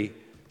stories.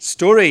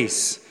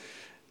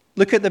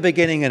 Look at the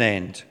beginning and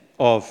end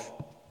of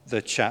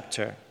the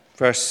chapter.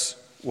 Verse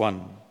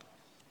 1.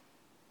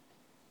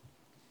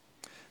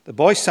 The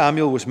boy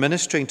Samuel was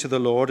ministering to the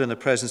Lord in the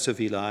presence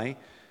of Eli.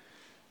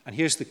 And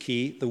here's the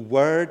key. The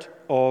word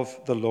of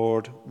the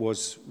Lord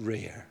was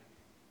rare.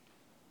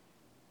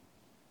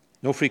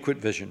 No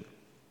frequent vision.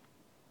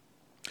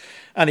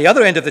 And the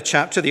other end of the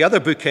chapter, the other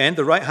bookend,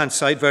 the right-hand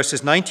side,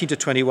 verses 19 to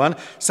 21,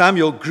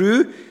 Samuel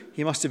grew.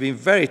 He must have been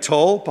very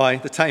tall by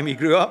the time he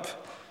grew up.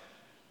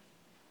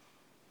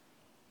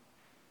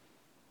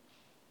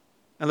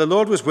 And the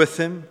Lord was with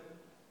him,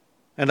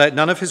 and let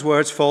none of his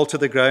words fall to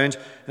the ground.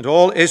 And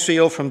all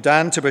Israel from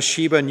Dan to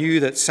Beersheba knew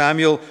that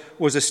Samuel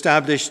was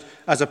established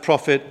as a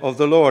prophet of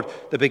the Lord.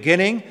 The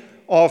beginning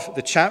of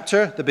the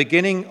chapter, the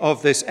beginning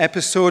of this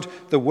episode,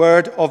 the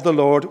word of the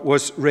Lord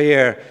was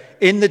rare.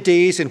 In the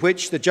days in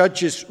which the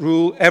judges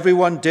rule,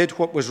 everyone did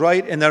what was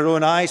right in their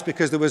own eyes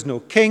because there was no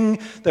king,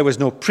 there was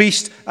no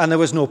priest, and there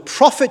was no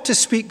prophet to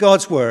speak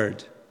God's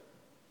word.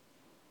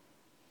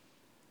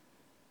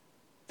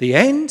 The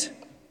end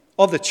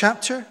of the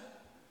chapter,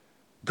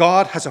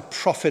 God has a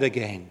prophet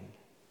again.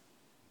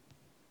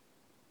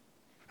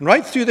 And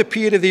right through the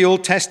period of the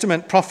Old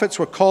Testament, prophets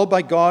were called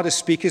by God to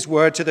speak his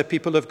word to the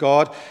people of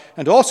God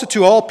and also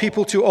to all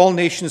people, to all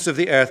nations of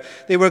the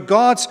earth. They were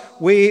God's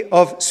way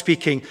of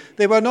speaking.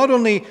 They were not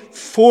only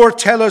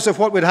foretellers of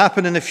what would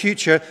happen in the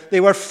future, they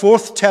were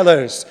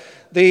forthtellers.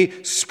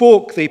 They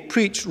spoke, they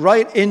preached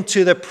right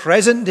into the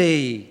present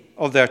day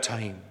of their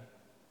time.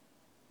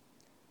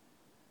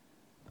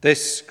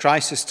 This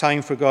crisis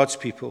time for God's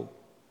people.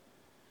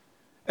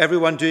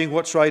 Everyone doing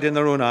what's right in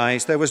their own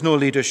eyes. There was no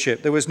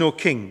leadership. There was no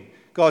king.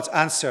 God's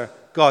answer,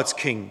 God's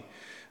king.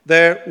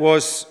 There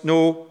was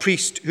no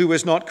priest who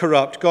was not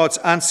corrupt. God's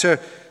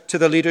answer to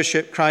the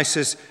leadership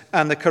crisis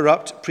and the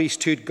corrupt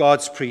priesthood,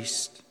 God's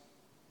priest.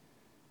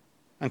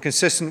 And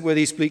consistent with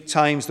these bleak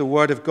times, the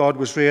word of God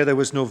was rare. There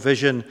was no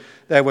vision.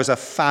 There was a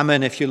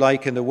famine, if you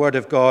like, in the word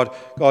of God.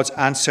 God's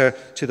answer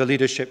to the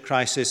leadership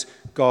crisis,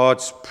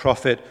 God's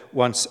prophet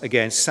once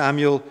again.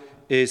 Samuel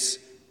is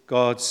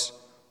God's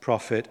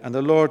prophet. And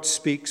the Lord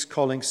speaks,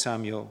 calling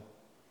Samuel,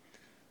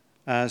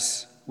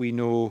 as we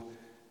know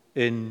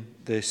in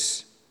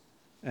this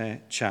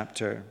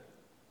chapter.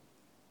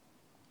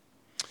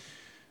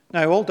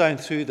 Now, all down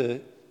through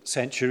the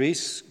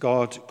centuries,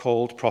 God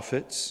called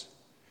prophets.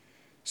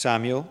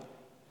 Samuel,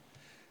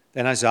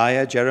 then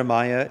Isaiah,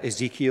 Jeremiah,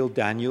 Ezekiel,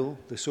 Daniel,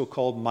 the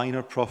so-called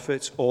minor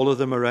prophets, all of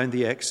them around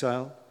the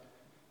exile.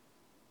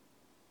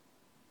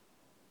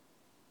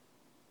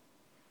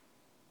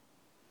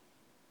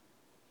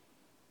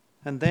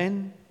 And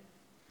then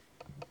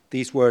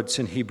these words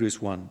in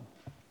Hebrews 1.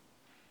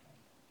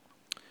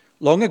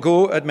 Long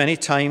ago, at many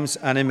times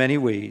and in many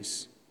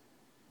ways,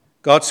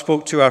 God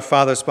spoke to our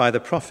fathers by the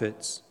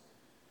prophets.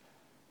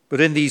 But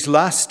in these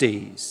last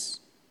days,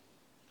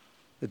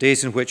 the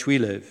days in which we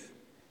live,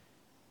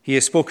 he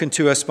has spoken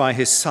to us by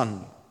his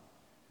Son,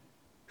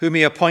 whom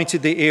he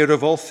appointed the heir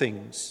of all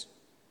things,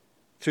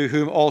 through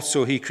whom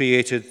also he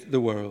created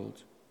the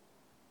world.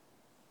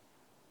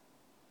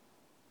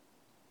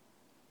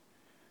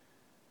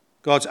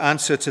 God's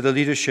answer to the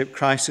leadership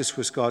crisis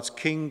was God's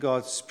king,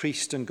 God's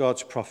priest, and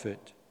God's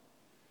prophet.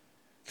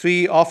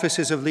 3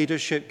 offices of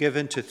leadership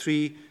given to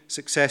 3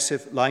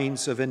 successive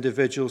lines of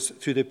individuals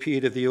through the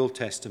period of the Old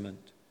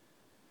Testament: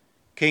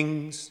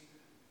 kings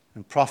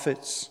and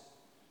prophets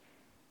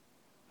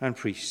and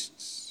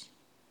priests.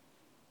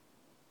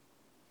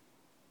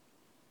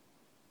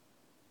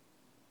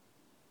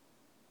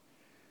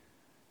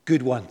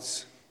 Good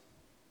ones,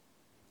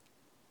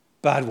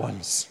 bad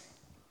ones,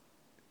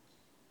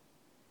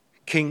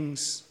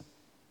 kings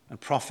and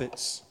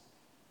prophets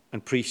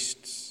and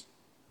priests,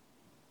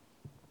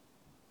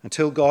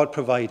 until God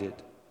provided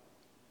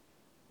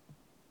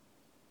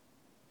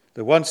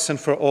the once and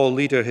for all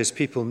leader his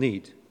people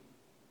need: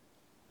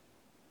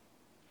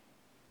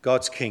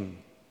 God's king,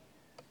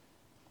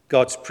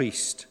 God's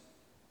priest,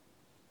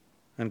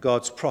 and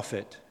God's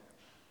prophet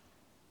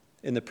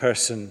in the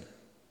person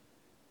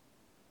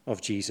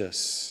of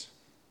Jesus.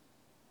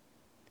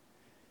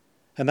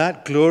 And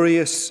that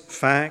glorious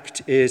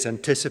fact is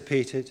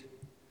anticipated,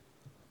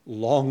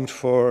 longed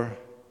for,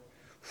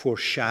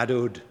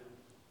 foreshadowed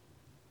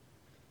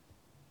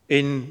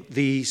in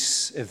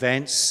these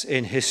events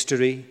in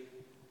history,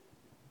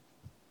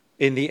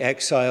 in the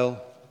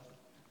exile.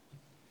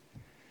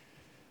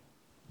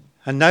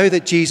 And now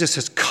that Jesus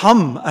has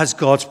come as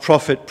God's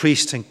prophet,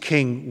 priest, and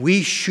king,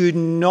 we should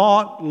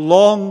not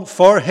long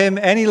for him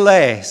any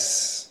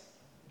less.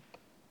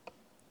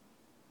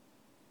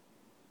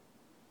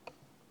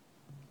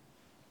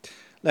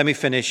 Let me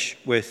finish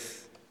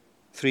with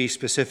 3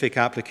 specific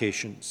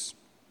applications.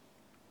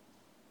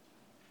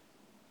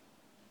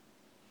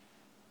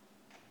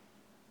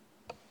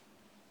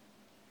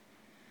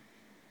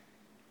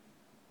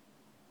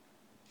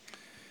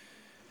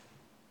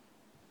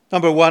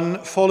 Number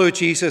 1, follow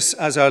Jesus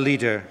as our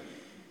leader,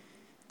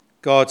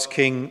 God's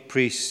king,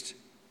 priest,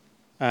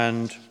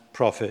 and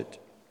prophet.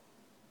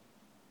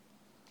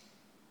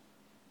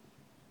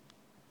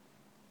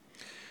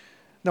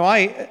 Now,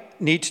 I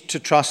need to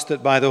trust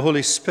that by the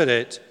Holy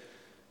Spirit,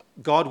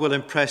 God will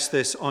impress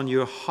this on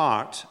your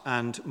heart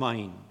and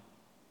mine.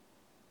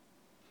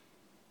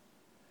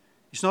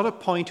 It's not a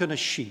point on a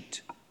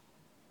sheet.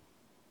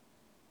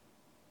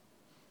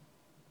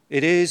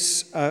 It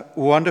is a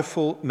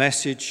wonderful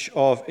message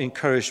of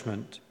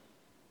encouragement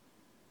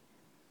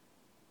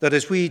that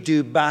as we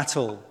do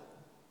battle,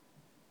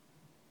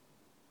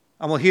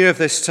 and we'll hear of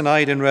this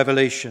tonight in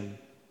Revelation,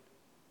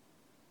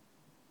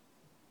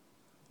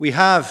 we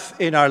have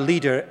in our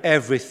leader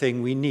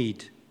everything we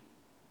need.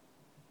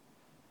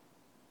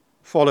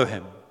 Follow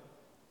him.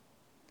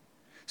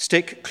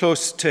 Stick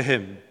close to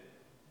him.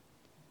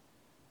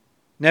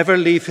 Never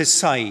leave his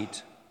side.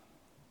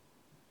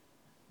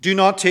 Do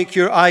not take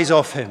your eyes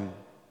off him.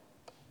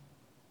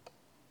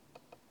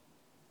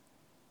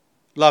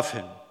 Love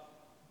him.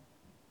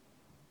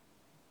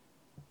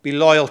 Be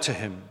loyal to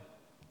him.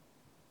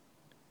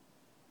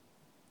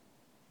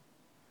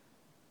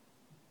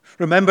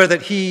 Remember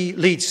that he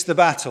leads the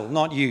battle,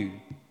 not you.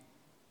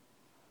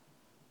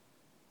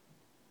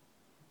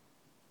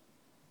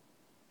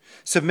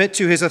 Submit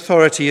to his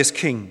authority as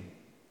king.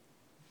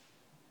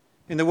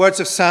 In the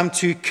words of Psalm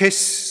 2,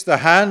 kiss the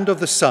hand of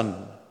the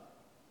Son.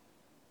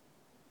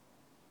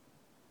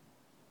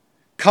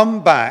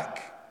 Come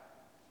back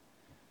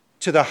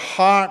to the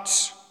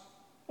heart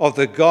of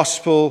the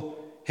gospel,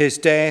 his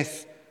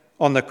death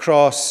on the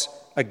cross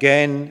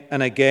again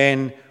and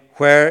again,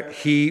 where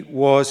he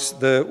was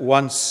the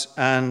once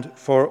and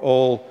for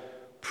all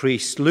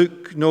priest.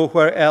 Look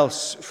nowhere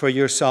else for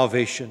your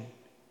salvation.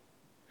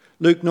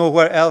 Look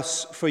nowhere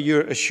else for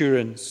your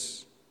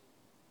assurance.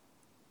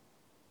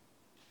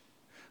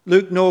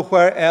 Look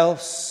nowhere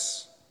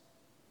else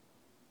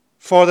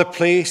for the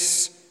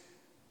place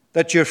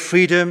that your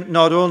freedom,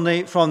 not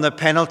only from the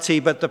penalty,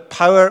 but the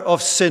power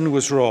of sin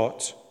was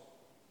wrought.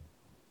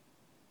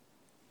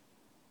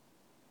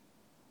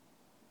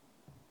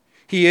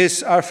 He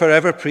is our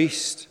forever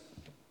priest,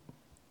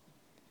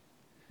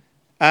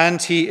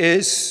 and he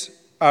is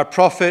our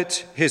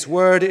prophet. His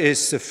word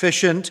is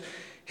sufficient.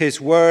 His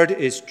word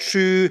is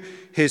true.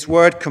 His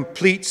word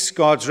completes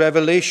God's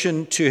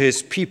revelation to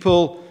his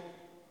people.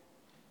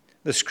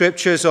 The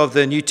scriptures of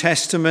the New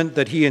Testament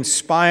that he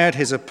inspired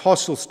his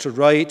apostles to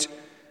write,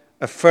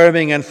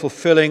 affirming and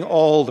fulfilling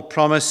all the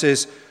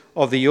promises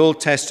of the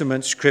Old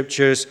Testament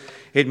scriptures.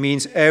 It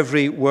means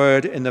every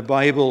word in the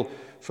Bible,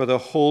 for the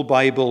whole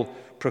Bible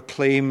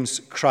proclaims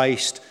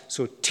Christ.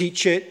 So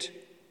teach it,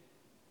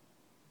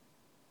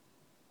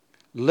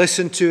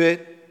 listen to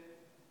it,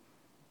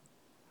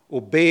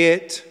 obey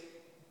it,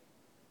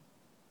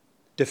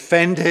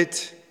 defend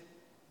it,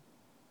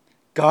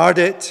 guard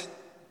it.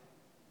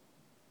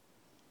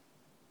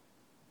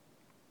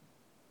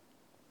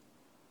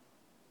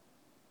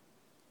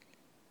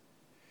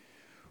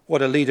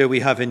 What a leader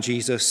we have in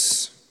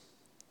Jesus,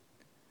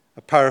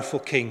 a powerful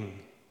king,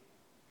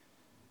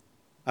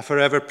 a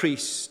forever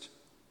priest,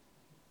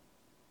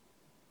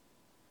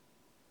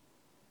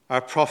 our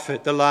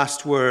prophet, the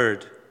last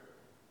word.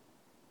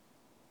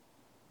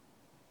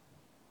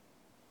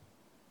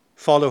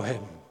 Follow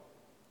him.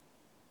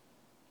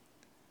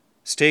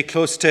 Stay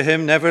close to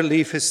him, never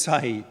leave his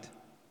side.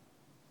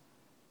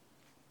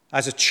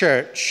 As a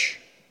church,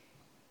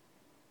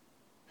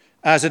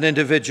 as an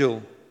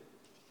individual,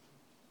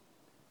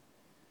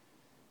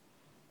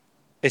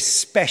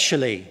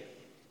 especially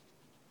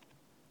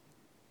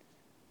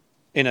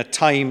in a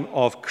time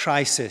of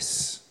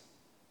crisis.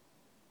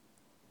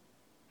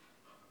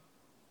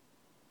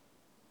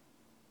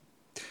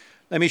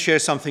 Let me share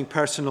something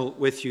personal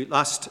with you.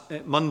 Last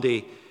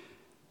Monday,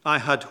 I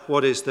had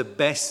what is the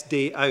best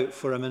day out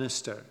for a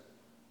minister.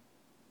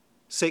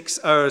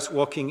 6 hours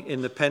walking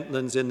in the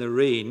Pentlands in the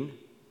rain,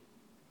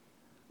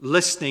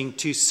 listening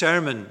to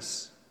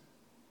sermons.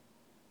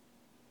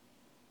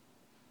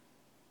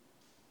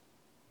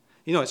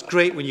 You know, it's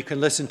great when you can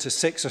listen to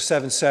 6 or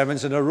 7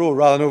 sermons in a row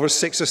rather than over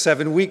 6 or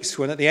 7 weeks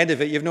when at the end of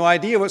it you have no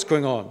idea what's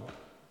going on.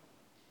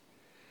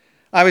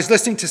 I was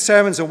listening to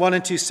sermons on 1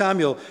 and 2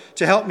 Samuel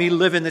to help me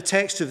live in the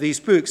text of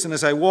these books, and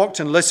as I walked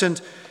and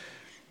listened,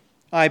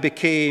 I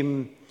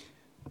became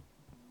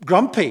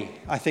grumpy,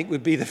 I think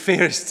would be the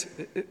fairest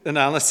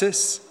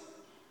analysis,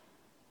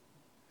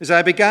 as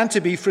I began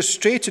to be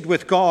frustrated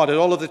with God at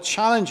all of the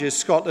challenges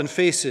Scotland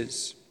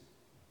faces.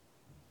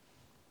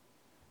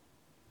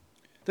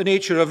 The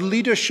nature of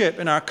leadership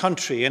in our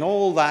country and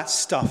all that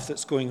stuff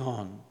that's going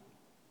on.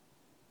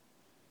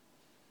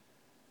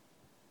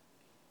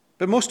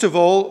 But most of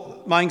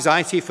all, my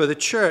anxiety for the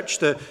church,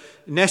 the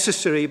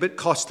necessary but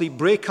costly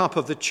breakup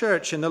of the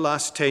church in the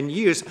last 10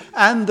 years,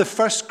 and the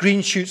first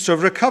green shoots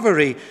of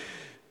recovery,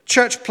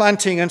 church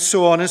planting and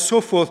so on and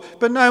so forth.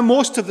 But now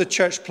most of the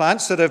church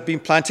plants that have been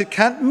planted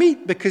can't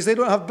meet because they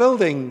don't have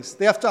buildings.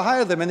 They have to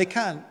hire them and they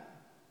can't.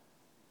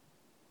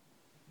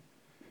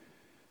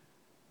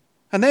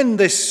 And then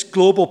this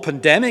global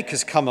pandemic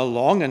has come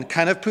along and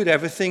kind of put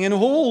everything in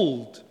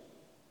hold.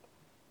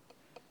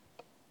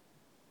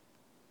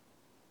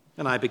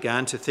 And I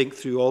began to think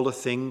through all the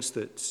things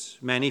that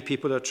many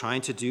people are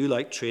trying to do,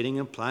 like training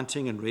and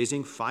planting and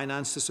raising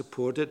finance to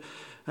support it.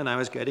 And I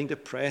was getting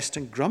depressed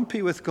and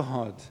grumpy with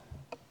God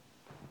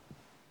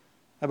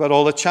about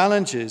all the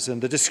challenges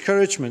and the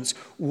discouragements,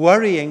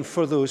 worrying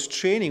for those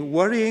training,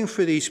 worrying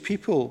for these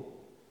people.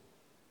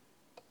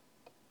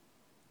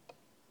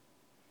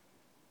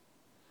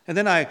 And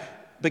then I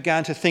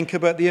began to think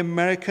about the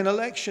American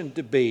election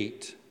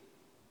debate.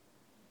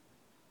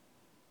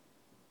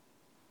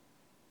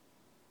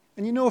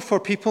 And you know, for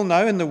people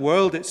now in the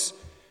world, it's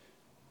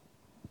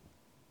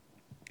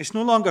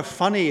no longer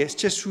funny, it's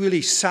just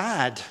really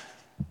sad.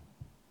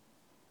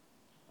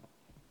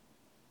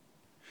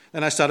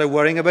 Then I started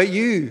worrying about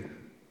you.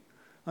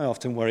 I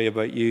often worry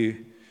about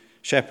you,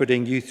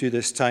 shepherding you through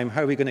this time.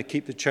 How are we going to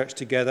keep the church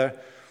together?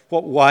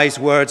 What wise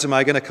words am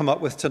I going to come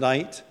up with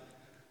tonight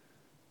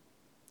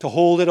to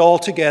hold it all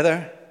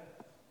together?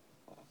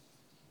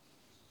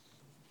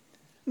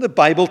 The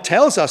Bible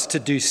tells us to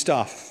do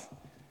stuff,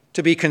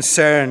 to be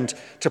concerned,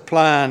 to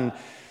plan,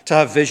 to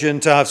have vision,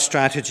 to have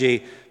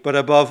strategy, but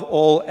above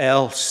all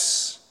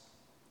else,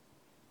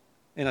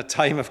 in a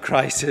time of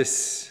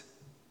crisis,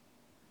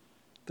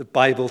 the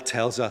Bible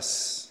tells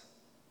us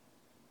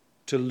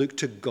to look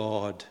to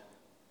God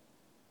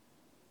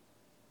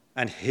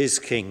and his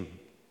king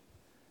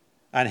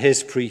and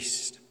his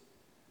priest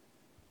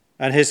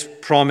and his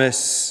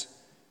promise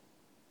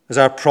as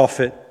our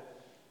prophet.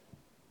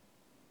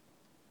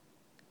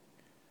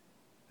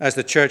 As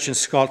the church in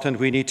Scotland,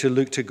 we need to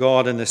look to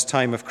God in this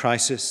time of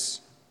crisis.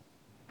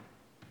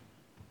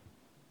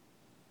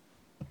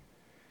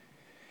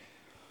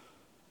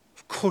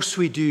 Of course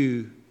we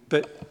do,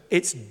 but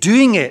it's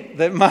doing it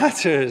that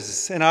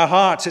matters in our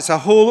hearts. It's a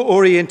whole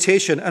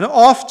orientation. And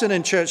often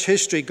in church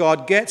history,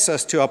 God gets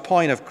us to a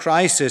point of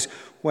crisis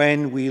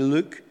when we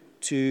look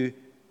to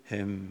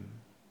him.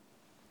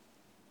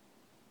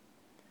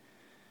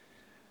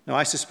 Now,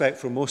 I suspect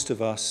for most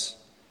of us,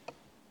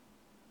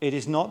 it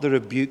is not the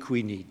rebuke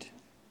we need.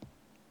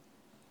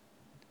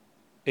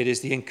 It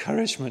is the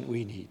encouragement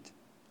we need.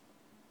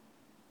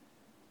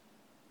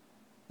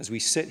 As we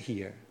sit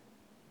here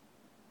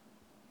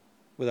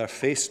with our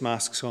face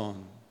masks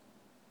on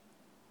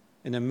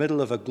in the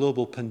middle of a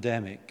global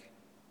pandemic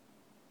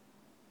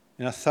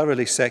in a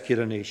thoroughly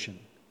secular nation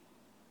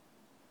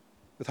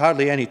with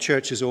hardly any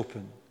churches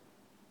open,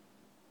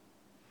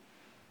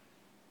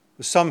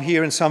 with some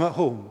here and some at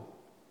home,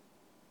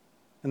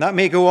 and that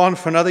may go on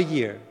for another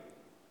year.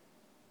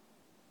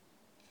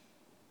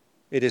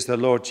 It is the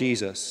Lord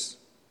Jesus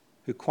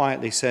who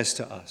quietly says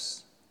to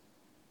us,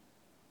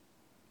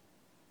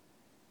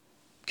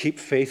 keep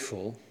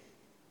faithful.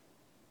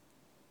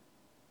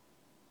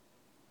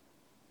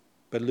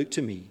 but look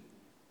to me.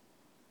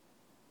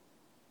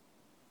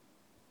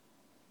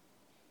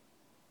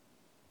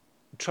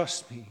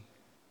 Trust me.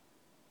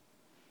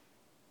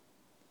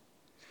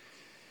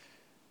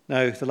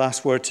 Now, the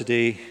last word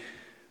today.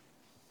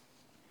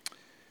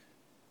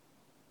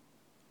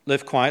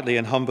 Live quietly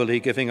and humbly,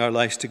 giving our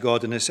lives to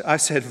God. And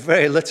I've said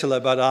very little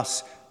about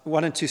us.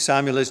 1 and 2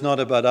 Samuel is not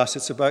about us.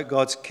 It's about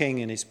God's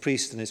king and his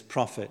priest and his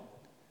prophet,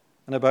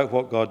 and about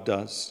what God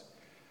does.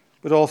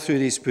 But all through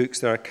these books,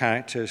 there are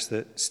characters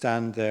that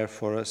stand there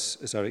for us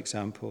as our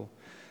example.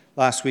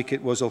 Last week,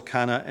 it was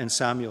Elkanah and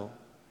Samuel.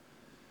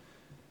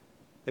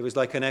 It was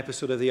like an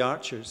episode of The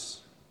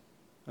Archers,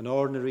 an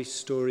ordinary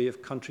story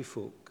of country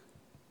folk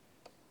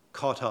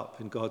caught up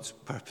in God's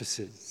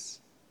purposes.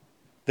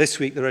 This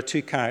week, there are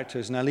 2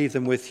 characters, and I leave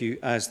them with you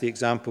as the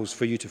examples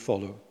for you to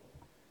follow.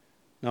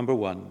 Number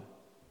 1,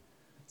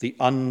 the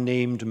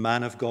unnamed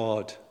man of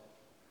God.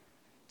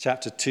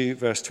 Chapter 2,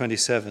 verse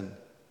 27.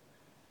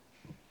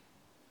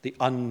 The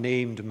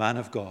unnamed man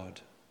of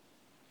God.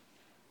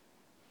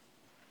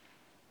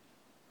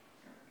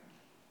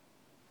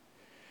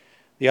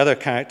 The other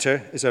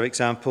character, as our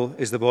example,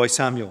 is the boy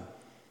Samuel.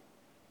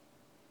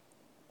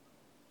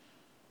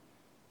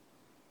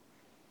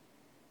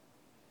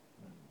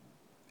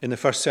 In the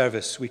first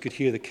service, we could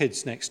hear the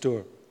kids next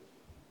door.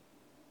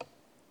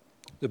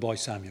 The boy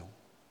Samuel.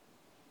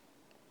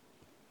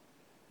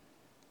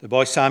 The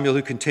boy Samuel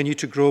who continued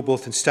to grow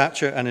both in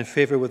stature and in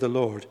favor with the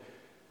Lord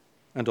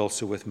and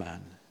also with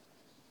man.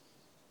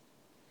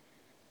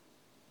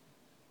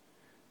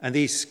 And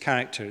these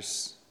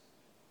characters,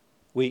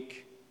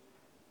 weak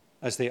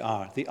as they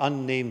are, the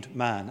unnamed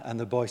man and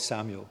the boy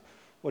Samuel,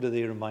 what do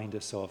they remind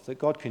us of? That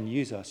God can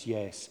use us,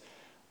 yes,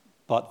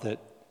 but that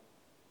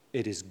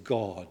it is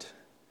God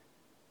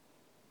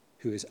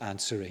who is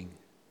answering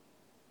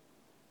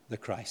the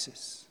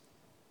crisis.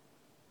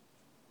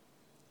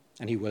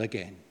 And he will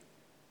again.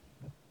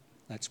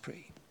 Let's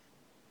pray.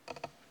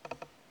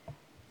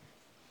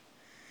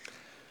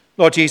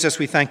 Lord Jesus,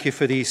 we thank you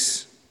for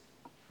these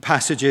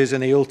passages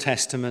in the Old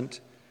Testament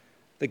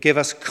that give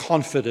us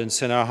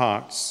confidence in our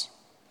hearts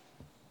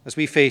as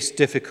we face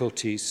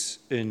difficulties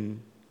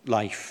in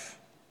life,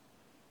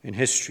 in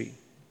history.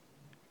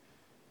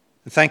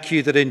 And thank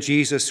you that in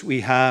Jesus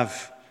we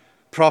have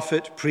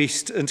prophet,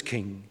 priest, and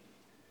king.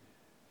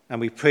 And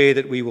we pray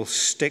that we will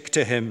stick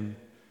to him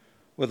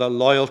with a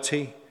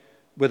loyalty,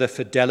 with a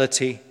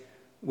fidelity,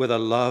 with a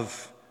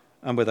love,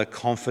 and with a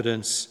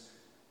confidence,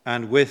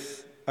 and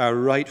with our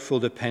rightful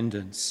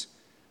dependence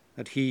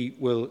that he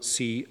will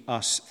see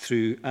us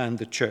through and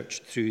the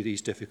church through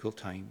these difficult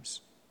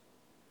times.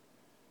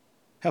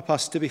 Help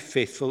us to be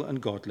faithful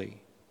and godly,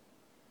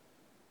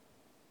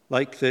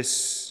 like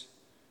this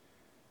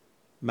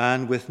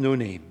man with no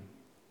name,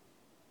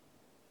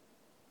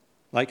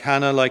 like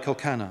Hannah, like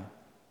Elkanah,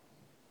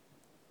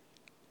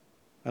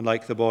 and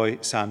like the boy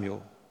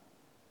Samuel,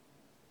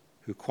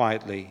 who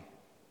quietly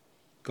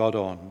got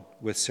on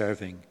with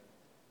serving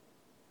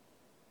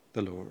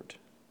the Lord.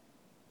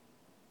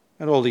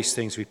 And all these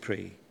things we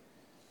pray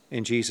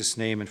in Jesus'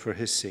 name and for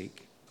his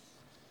sake.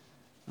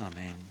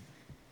 Amen.